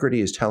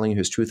integrity, is telling you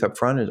his truth up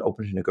front, is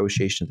open to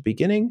negotiation at the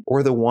beginning,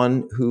 or the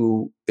one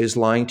who is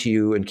lying to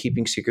you and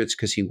keeping secrets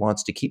because he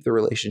wants to keep the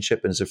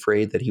relationship and is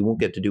afraid that he won't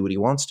get to do what he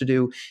wants to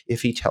do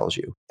if he tells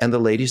you. And the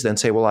ladies then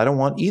say, well, I don't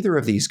want either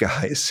of these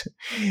guys.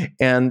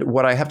 And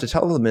what I have to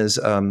tell them is,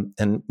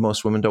 and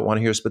most women don't want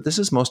to hear this, but this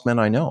is most men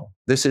I know.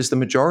 This is the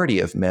majority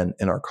of men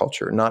in our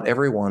culture. Not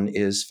everyone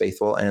is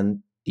faithful, and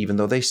even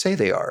though they say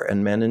they are,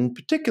 and men in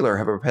particular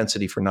have a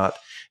propensity for not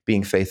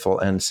being faithful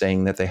and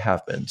saying that they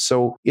have been.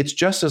 So it's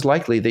just as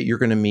likely that you're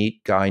going to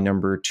meet guy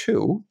number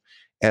 2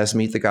 as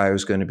meet the guy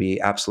who's going to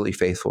be absolutely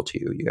faithful to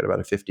you. You got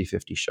about a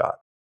 50-50 shot.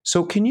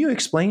 So can you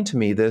explain to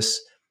me this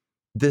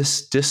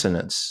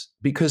dissonance?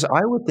 Because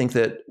I would think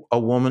that a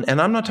woman,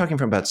 and I'm not talking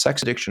about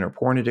sex addiction or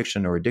porn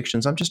addiction or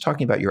addictions, I'm just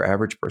talking about your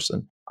average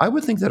person. I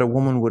would think that a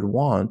woman would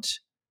want,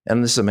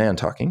 and this is a man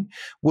talking,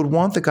 would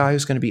want the guy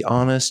who's going to be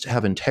honest,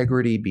 have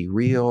integrity, be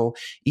real,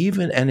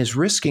 even, and is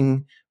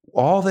risking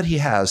all that he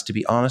has to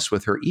be honest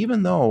with her,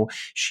 even though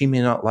she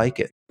may not like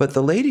it. But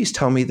the ladies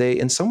tell me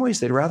in some ways,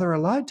 they'd rather I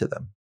lied to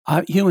them.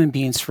 Human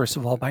beings, first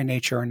of all, by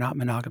nature, are not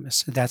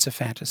monogamous. That's a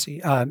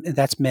fantasy.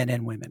 That's men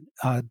and women,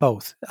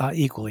 both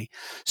equally.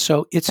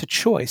 So it's a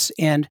choice.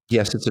 And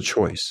Yes, it's a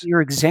choice.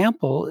 your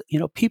example,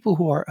 people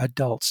who are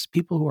adults,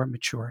 people who are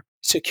mature,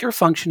 secure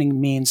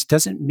functioning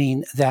doesn't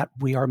mean that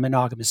we are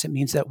monogamous. It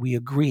means that we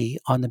agree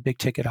on the big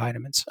ticket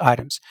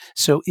items.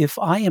 So if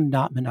I am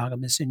not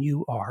monogamous and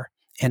you are,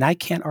 and I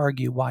can't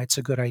argue why it's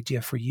a good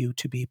idea for you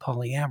to be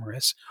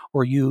polyamorous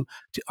or you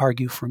to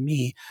argue for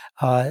me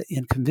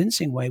in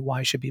convincing way why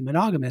I should be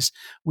monogamous,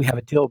 we have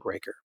a deal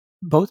breaker.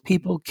 Both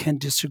people can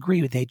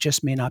disagree. They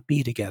just may not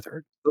be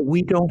together. But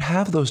we don't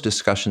have those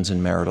discussions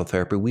in marital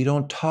therapy. We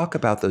don't talk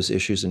about those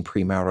issues in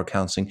premarital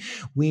counseling.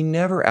 We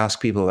never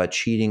ask people about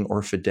cheating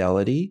or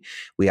fidelity.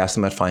 We ask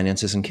them about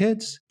finances and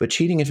kids. But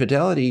cheating and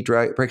fidelity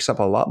breaks up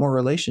a lot more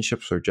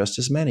relationships, or just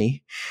as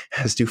many,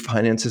 as do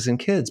finances and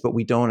kids. But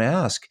we don't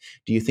ask,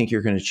 do you think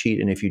you're going to cheat?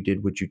 And if you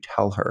did, would you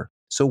tell her?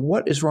 So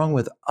what is wrong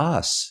with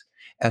us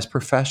as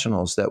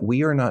professionals that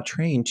we are not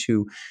trained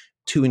to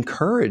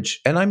encourage,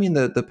 and I mean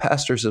the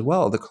pastors as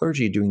well, the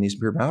clergy doing these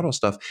premarital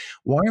stuff,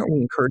 why aren't we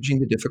encouraging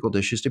the difficult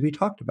issues to be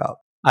talked about?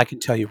 I can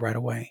tell you right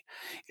away.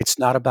 It's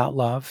not about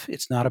love.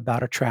 It's not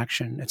about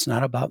attraction. It's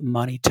not about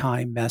money,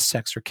 time, mess,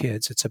 sex, or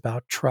kids. It's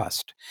about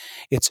trust.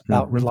 It's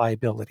about Mhm.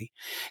 reliability.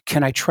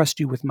 Can I trust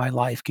you with my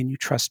life? Can you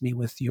trust me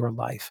with your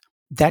life?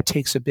 That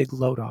takes a big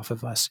load off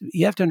of us.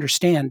 You have to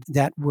understand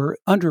that we're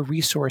under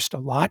resourced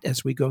a lot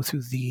as we go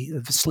through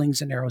the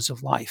slings and arrows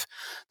of life.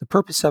 The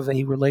purpose of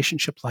a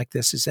relationship like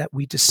this is that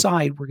we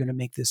decide we're going to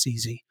make this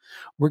easy.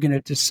 We're going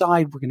to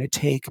decide we're going to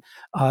take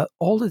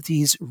all of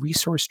these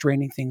resource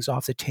draining things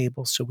off the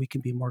table so we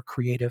can be more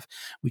creative,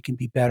 we can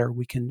be better,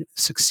 we can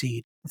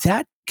succeed.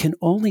 That can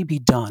only be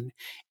done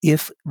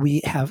if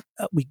we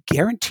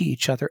guarantee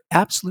each other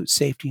absolute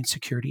safety and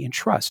security and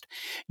trust.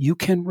 You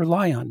can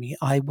rely on me.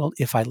 I will.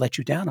 If I let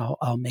you down,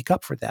 I'll make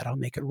up for that. I'll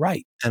make it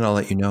right. And I'll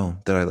let you know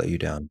that I let you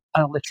down.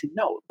 I'll let you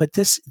know. But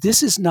this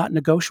is not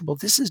negotiable.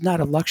 This is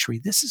not a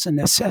luxury. This is a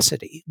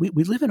necessity.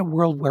 We live in a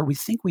world where we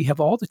think we have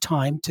all the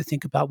time to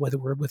think about whether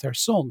we're with our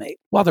soulmate,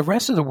 while the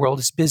rest of the world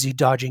is busy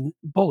dodging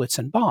bullets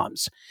and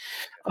bombs.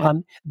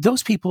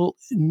 Those people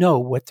know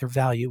what their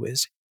value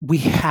is. We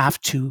have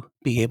to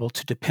be able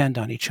to depend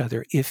on each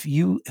other.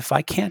 If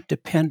I can't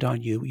depend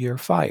on you, you're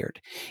fired.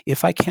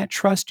 If I can't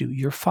trust you,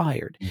 you're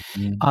fired.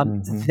 Mhm,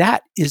 mhm.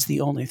 That is the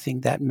only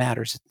thing that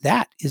matters.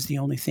 That is the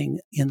only thing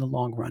in the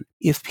long run.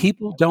 If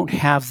people don't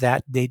have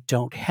that, they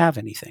don't have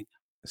anything.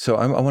 So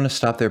I wanna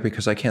stop there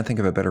because I can't think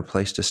of a better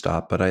place to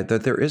stop, but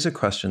there is a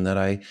question that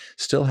I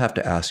still have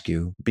to ask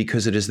you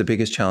because it is the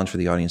biggest challenge for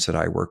the audience that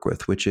I work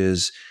with, which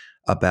is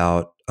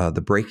about,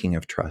 the breaking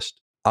of trust.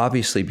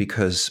 Obviously,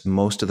 because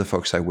most of the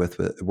folks I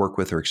work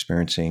with are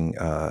experiencing,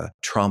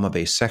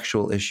 trauma-based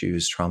sexual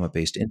issues,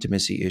 trauma-based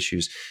intimacy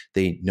issues.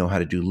 They know how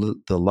to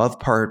do the love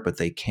part, but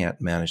they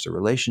can't manage the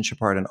relationship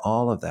part and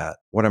all of that.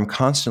 What I'm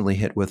constantly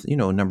hit with,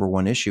 number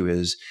one issue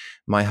is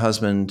my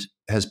husband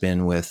has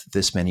been with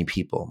this many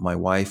people. My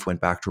wife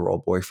went back to her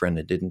old boyfriend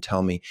and didn't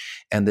tell me.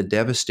 And the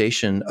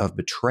devastation of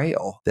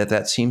betrayal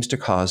that seems to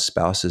cause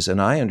spouses.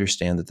 And I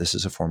understand that this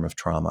is a form of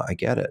trauma. I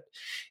get it.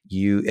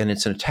 And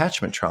it's an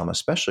attachment trauma,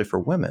 especially for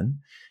women.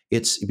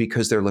 It's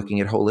because they're looking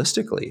at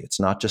holistically. It's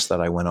not just that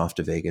I went off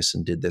to Vegas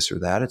and did this or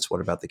that. It's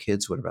what about the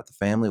kids? What about the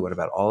family? What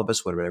about all of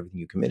us? What about everything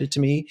you committed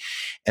to me?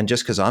 And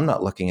just because I'm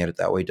not looking at it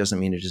that way doesn't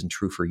mean it isn't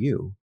true for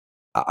you.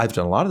 I've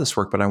done a lot of this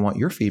work, but I want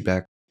your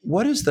feedback.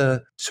 What is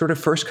the sort of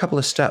first couple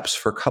of steps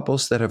for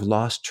couples that have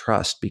lost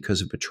trust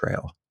because of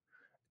betrayal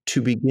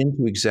to begin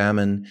to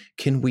examine,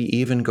 can we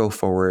even go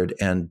forward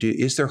and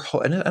is there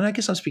hope? And I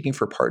guess I'm speaking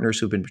for partners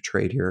who've been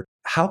betrayed here.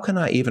 How can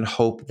I even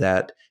hope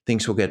that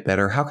things will get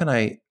better? How can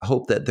I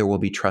hope that there will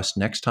be trust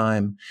next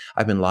time?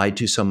 I've been lied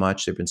to so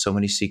much. There've been so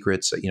many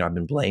secrets. I've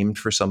been blamed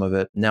for some of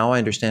it. Now I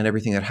understand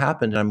everything that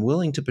happened and I'm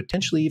willing to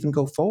potentially even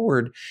go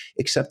forward,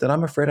 except that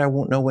I'm afraid I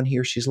won't know when he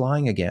or she's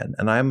lying again.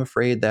 And I'm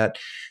afraid that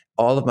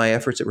all of my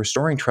efforts at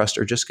restoring trust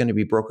are just going to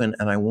be broken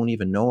and I won't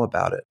even know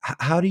about it.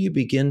 How do you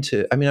begin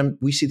to,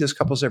 we see this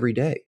couples every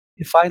day.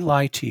 If I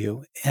lie to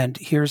you, and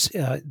here's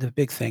the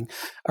big thing,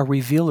 a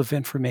reveal of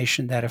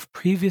information that if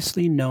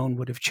previously known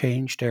would have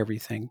changed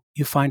everything.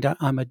 You find out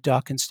I'm a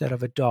duck instead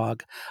of a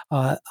dog.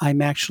 I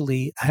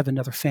have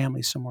another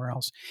family somewhere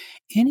else.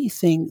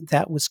 Anything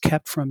that was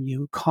kept from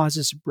you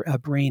causes a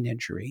brain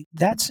injury.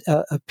 That's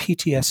a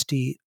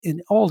PTSD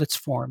in all its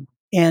form.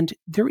 And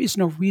there is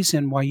no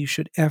reason why you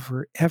should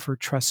ever, ever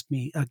trust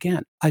me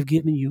again. I've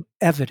given you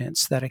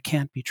evidence that I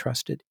can't be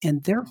trusted.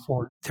 And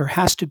therefore, there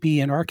has to be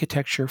an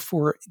architecture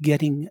for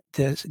getting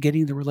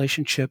the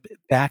relationship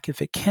back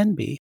if it can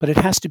be, but it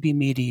has to be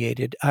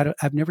mediated.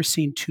 I've never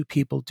seen two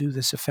people do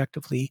this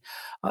effectively.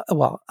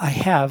 Well, I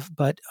have,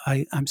 but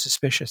I'm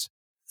suspicious.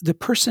 The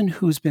person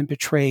who's been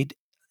betrayed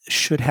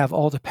should have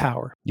all the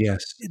power.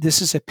 Yes.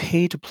 This is a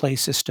pay to play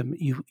system.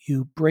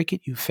 You break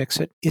it, you fix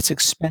it. It's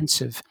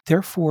expensive.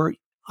 Therefore,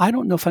 I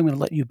don't know if I'm going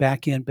to let you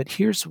back in, but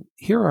here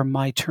are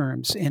my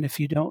terms, and if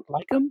you don't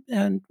like them,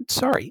 and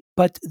sorry.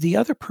 But the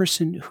other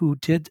person who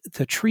did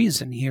the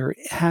treason here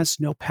has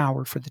no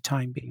power for the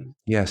time being.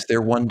 Yes,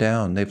 they're one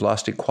down. They've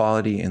lost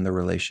equality in the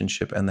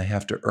relationship, and they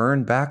have to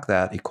earn back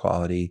that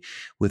equality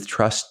with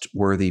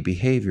trustworthy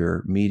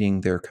behavior,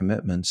 meeting their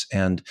commitments,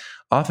 and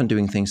often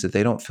doing things that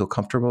they don't feel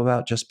comfortable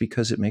about just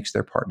because it makes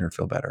their partner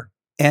feel better.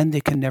 And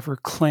they can never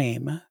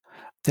claim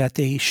that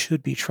they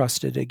should be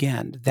trusted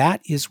again.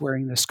 That is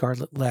wearing the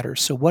scarlet letter.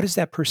 So what does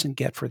that person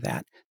get for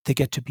that? They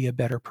get to be a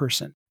better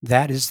person.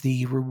 That is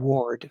the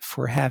reward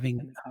for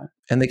having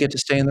And they get to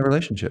stay in the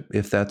relationship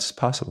if that's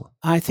possible.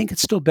 I think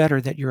it's still better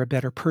that you're a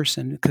better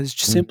person because Mm.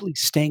 simply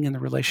staying in the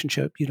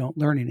relationship, you don't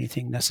learn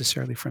anything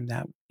necessarily from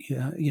that.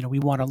 We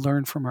wanna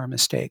learn from our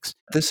mistakes.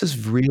 This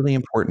is really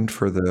important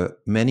for the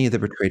many of the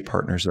betrayed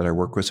partners that I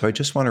work with. So I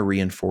just want to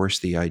reinforce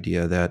the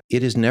idea that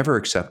it is never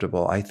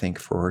acceptable, I think,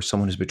 for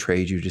someone who's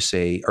betrayed you to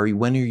say,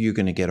 when are you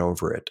going to get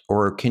over it?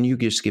 Or can you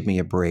just give me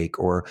a break?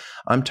 Or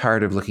I'm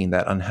tired of looking at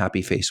that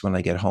unhappy face when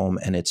I get home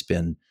and it's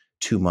been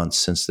 2 months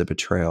since the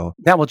betrayal.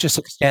 That will just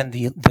extend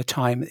the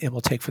time it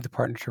will take for the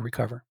partner to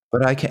recover.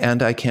 But I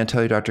can't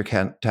tell you, Dr.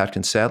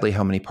 Tatkin, sadly,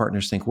 how many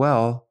partners think,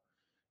 well,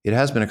 it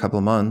has been a couple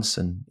of months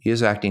and he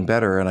is acting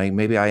better. And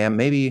maybe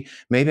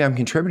I'm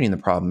contributing the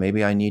problem.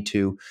 Maybe I need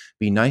to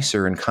be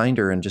nicer and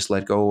kinder and just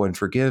let go and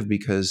forgive,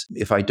 because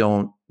if I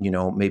don't,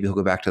 maybe he'll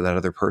go back to that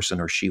other person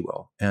or she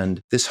will.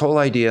 And this whole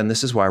idea, and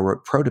this is why I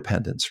wrote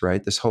Prodependence,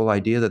 right? This whole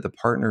idea that the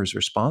partner is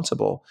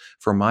responsible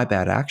for my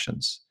bad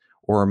actions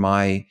or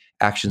my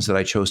actions that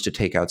I chose to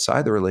take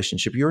outside the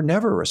relationship. You're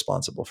never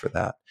responsible for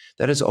that.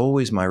 That is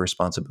always my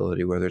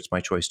responsibility, whether it's my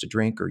choice to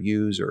drink or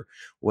use or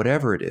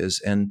whatever it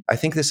is. And I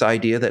think this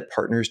idea that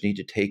partners need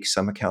to take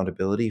some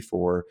accountability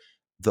for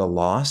the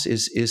loss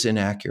is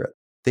inaccurate.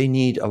 They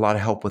need a lot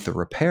of help with the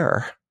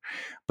repair,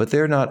 but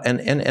they're not.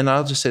 And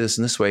I'll just say this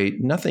in this way: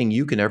 nothing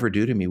you can ever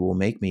do to me will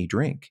make me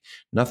drink.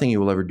 Nothing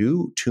you will ever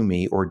do to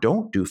me or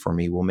don't do for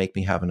me will make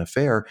me have an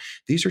affair.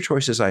 These are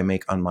choices I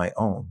make on my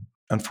own.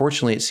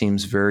 Unfortunately, it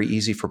seems very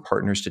easy for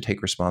partners to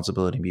take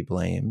responsibility and be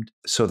blamed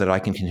so that I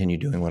can continue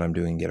doing what I'm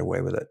doing and get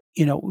away with it.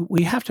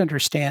 We have to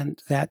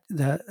understand that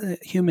the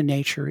human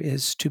nature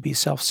is to be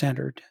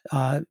self-centered,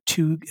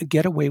 to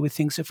get away with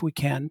things if we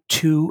can,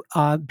 to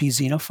be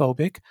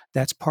xenophobic.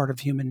 That's part of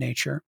human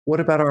nature. What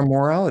about our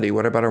morality?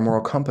 What about our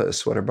moral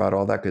compass? What about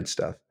all that good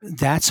stuff?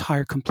 That's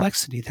higher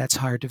complexity. That's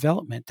higher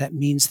development. That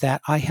means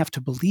that I have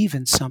to believe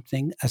in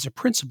something as a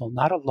principle,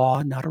 not a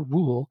law, not a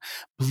rule,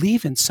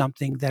 believe in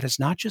something that is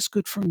not just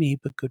good for me,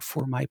 but good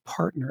for my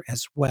partner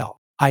as well.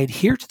 I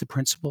adhere to the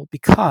principle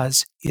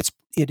because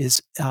it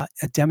is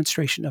a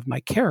demonstration of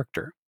my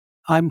character.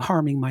 I'm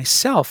harming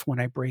myself when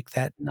I break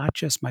that, not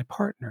just my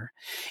partner.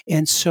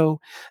 And so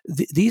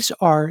these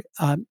are,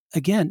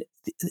 again,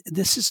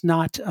 this is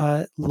not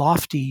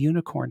lofty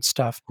unicorn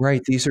stuff.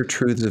 Right. These are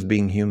truths of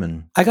being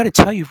human. I got to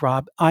tell you,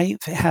 Rob, I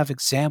have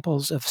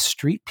examples of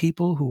street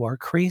people who are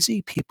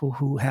crazy, people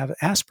who have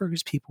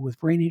Asperger's, people with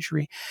brain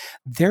injury.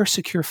 They're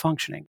secure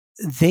functioning.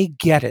 They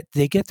get it.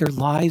 They get their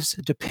lives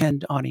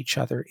depend on each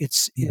other.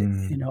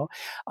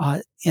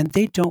 And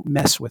they don't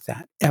mess with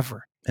that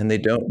ever. And they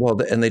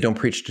don't, and they don't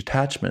preach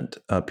detachment.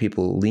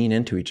 People lean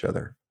into each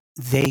other.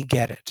 They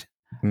get it.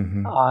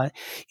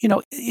 Mm-hmm.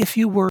 If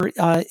you were,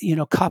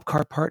 cop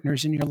car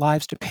partners and your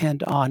lives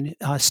depend on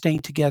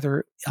staying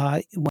together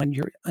when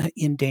you're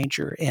in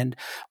danger and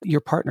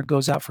your partner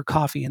goes out for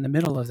coffee in the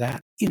middle of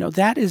that,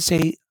 that is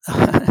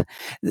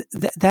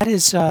that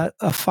is a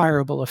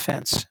fireable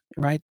offense,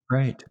 right?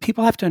 Right.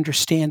 People have to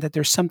understand that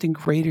there's something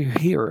greater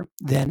here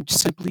than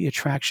simply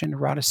attraction,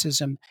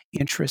 eroticism,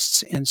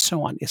 interests, and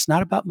so on. It's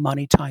not about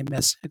money, time,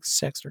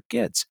 sex, or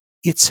kids.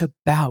 It's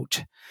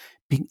about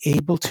being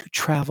able to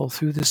travel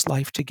through this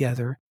life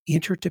together,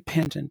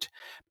 interdependent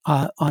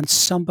on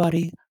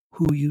somebody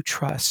who you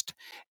trust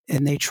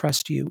and they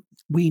trust you.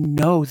 We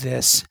know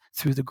this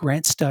through the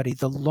Grant study,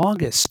 the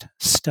longest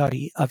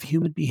study of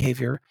human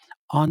behavior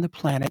on the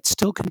planet,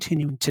 still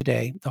continuing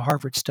today, the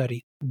Harvard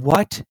study.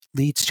 What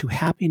leads to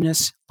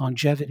happiness,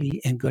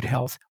 longevity, and good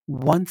health?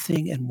 One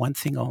thing and one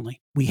thing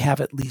only. We have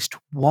at least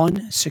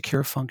one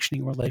secure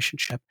functioning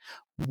relationship.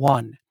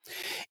 One.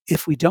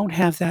 If we don't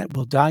have that,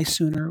 we'll die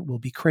sooner, we'll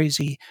be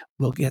crazy,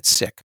 we'll get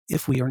sick.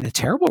 If we are in a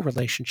terrible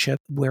relationship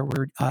where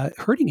we're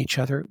hurting each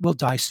other, we'll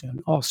die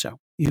soon also.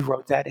 You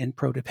wrote that in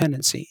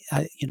Prodependency.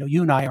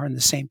 You and I are on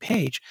the same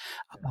page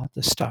about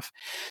this stuff.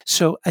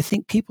 So I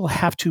think people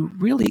have to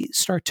really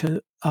start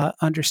to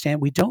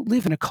understand we don't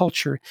live in a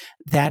culture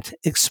that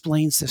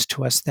explains this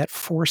to us, that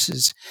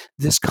forces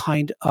this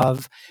kind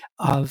of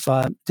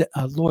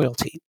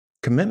loyalty.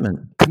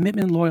 Commitment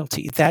And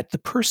loyalty, that the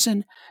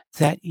person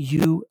that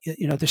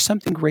there's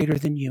something greater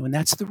than you, and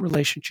that's the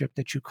relationship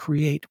that you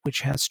create,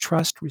 which has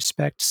trust,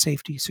 respect,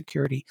 safety,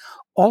 security.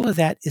 All of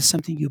that is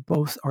something you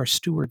both are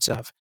stewards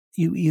of.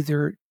 You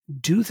either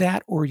Do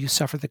that or you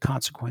suffer the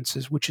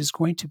consequences, which is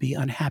going to be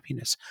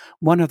unhappiness.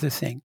 One other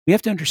thing, we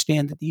have to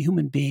understand that the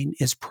human being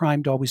is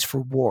primed always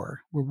for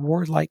war. We're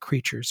warlike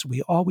creatures.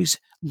 We always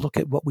look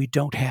at what we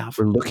don't have.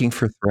 We're looking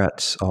for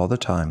threats all the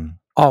time.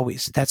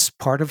 Always. That's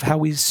part of how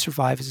we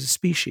survive as a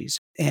species.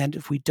 And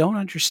if we don't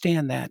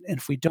understand that, and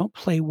if we don't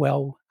play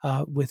well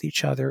with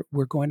each other,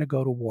 we're going to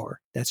go to war.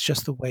 That's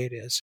just the way it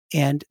is.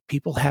 And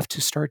people have to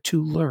start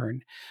to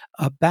learn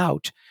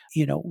about,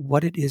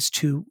 what it is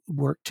to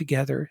work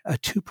together. A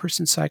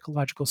two-person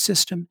psychological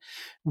system.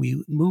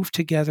 We move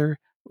together.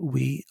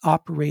 We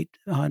operate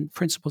on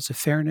principles of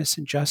fairness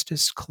and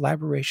justice,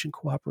 collaboration,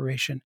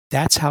 cooperation.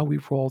 That's how we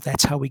roll.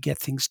 That's how we get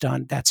things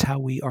done. That's how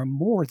we are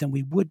more than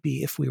we would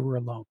be if we were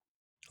alone.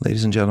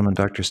 Ladies and gentlemen,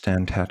 Dr.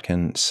 Stan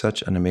Tatkin,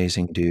 such an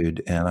amazing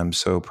dude, and I'm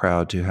so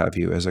proud to have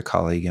you as a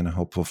colleague and a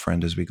hopeful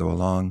friend as we go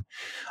along.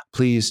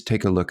 Please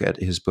take a look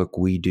at his book,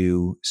 We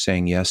Do,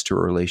 Saying Yes to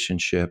a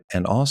Relationship,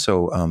 and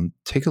also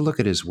take a look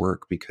at his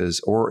work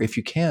or if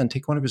you can,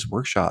 take one of his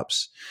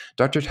workshops.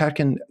 Dr.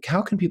 Tatkin,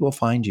 how can people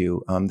find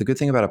you? The good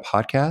thing about a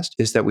podcast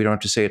is that we don't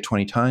have to say it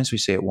 20 times. We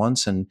say it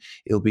once and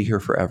it'll be here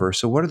forever.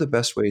 So what are the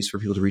best ways for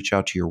people to reach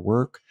out to your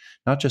work?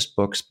 Not just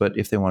books, but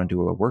if they want to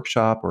do a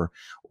workshop or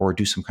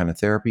do some kind of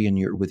therapy in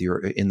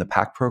the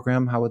PACT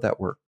program, how would that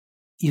work?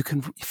 You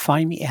can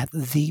find me at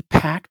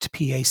thePACT,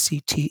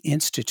 P-A-C-T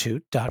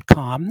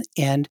Institute.com.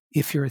 And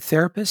if you're a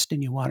therapist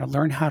and you want to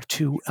learn how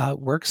to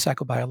work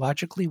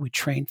psychobiologically, we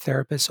train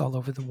therapists all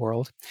over the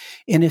world.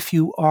 And if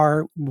you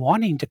are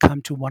wanting to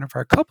come to one of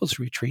our couples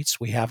retreats,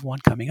 we have one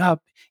coming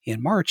up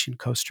in March in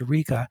Costa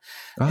Rica.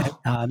 Oh.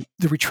 And,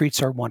 the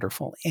retreats are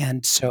wonderful.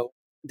 And so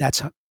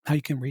that's how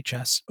you can reach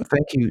us.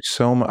 Thank you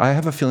so much. I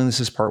have a feeling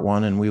this is part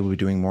one, and we will be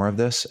doing more of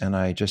this. And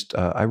I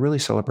really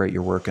celebrate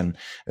your work and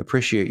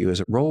appreciate you as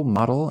a role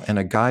model and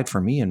a guide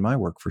for me in my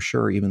work, for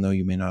sure, even though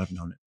you may not have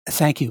known it.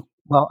 Thank you.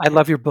 Well, I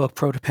love your book,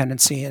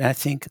 Prodependency, and I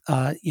think,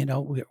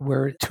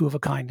 we're two of a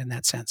kind in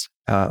that sense.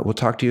 We'll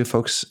talk to you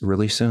folks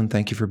really soon.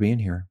 Thank you for being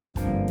here.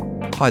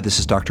 Hi, this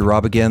is Dr.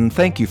 Rob again.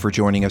 Thank you for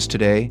joining us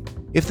today.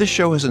 If this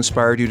show has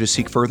inspired you to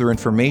seek further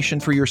information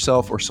for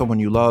yourself or someone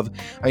you love,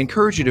 I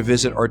encourage you to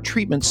visit our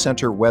treatment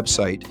center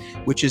website,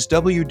 which is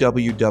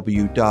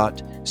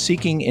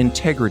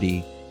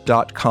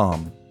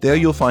www.seekingintegrity.com. There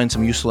you'll find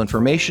some useful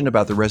information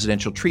about the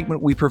residential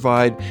treatment we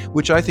provide,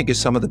 which I think is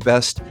some of the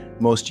best,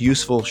 most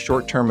useful,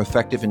 short-term,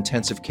 effective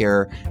intensive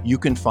care you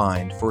can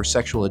find for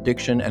sexual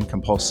addiction and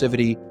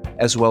compulsivity,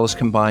 as well as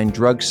combined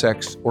drug,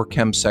 sex, or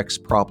chemsex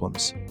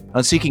problems.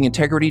 On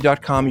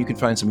seekingintegrity.com, you can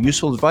find some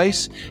useful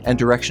advice and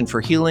direction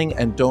for healing.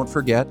 And don't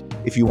forget,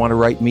 if you want to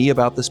write me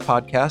about this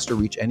podcast or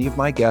reach any of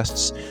my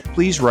guests,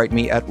 please write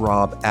me at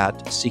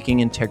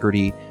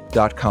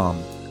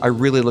rob@seekingintegrity.com. I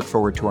really look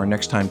forward to our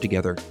next time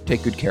together.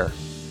 Take good care.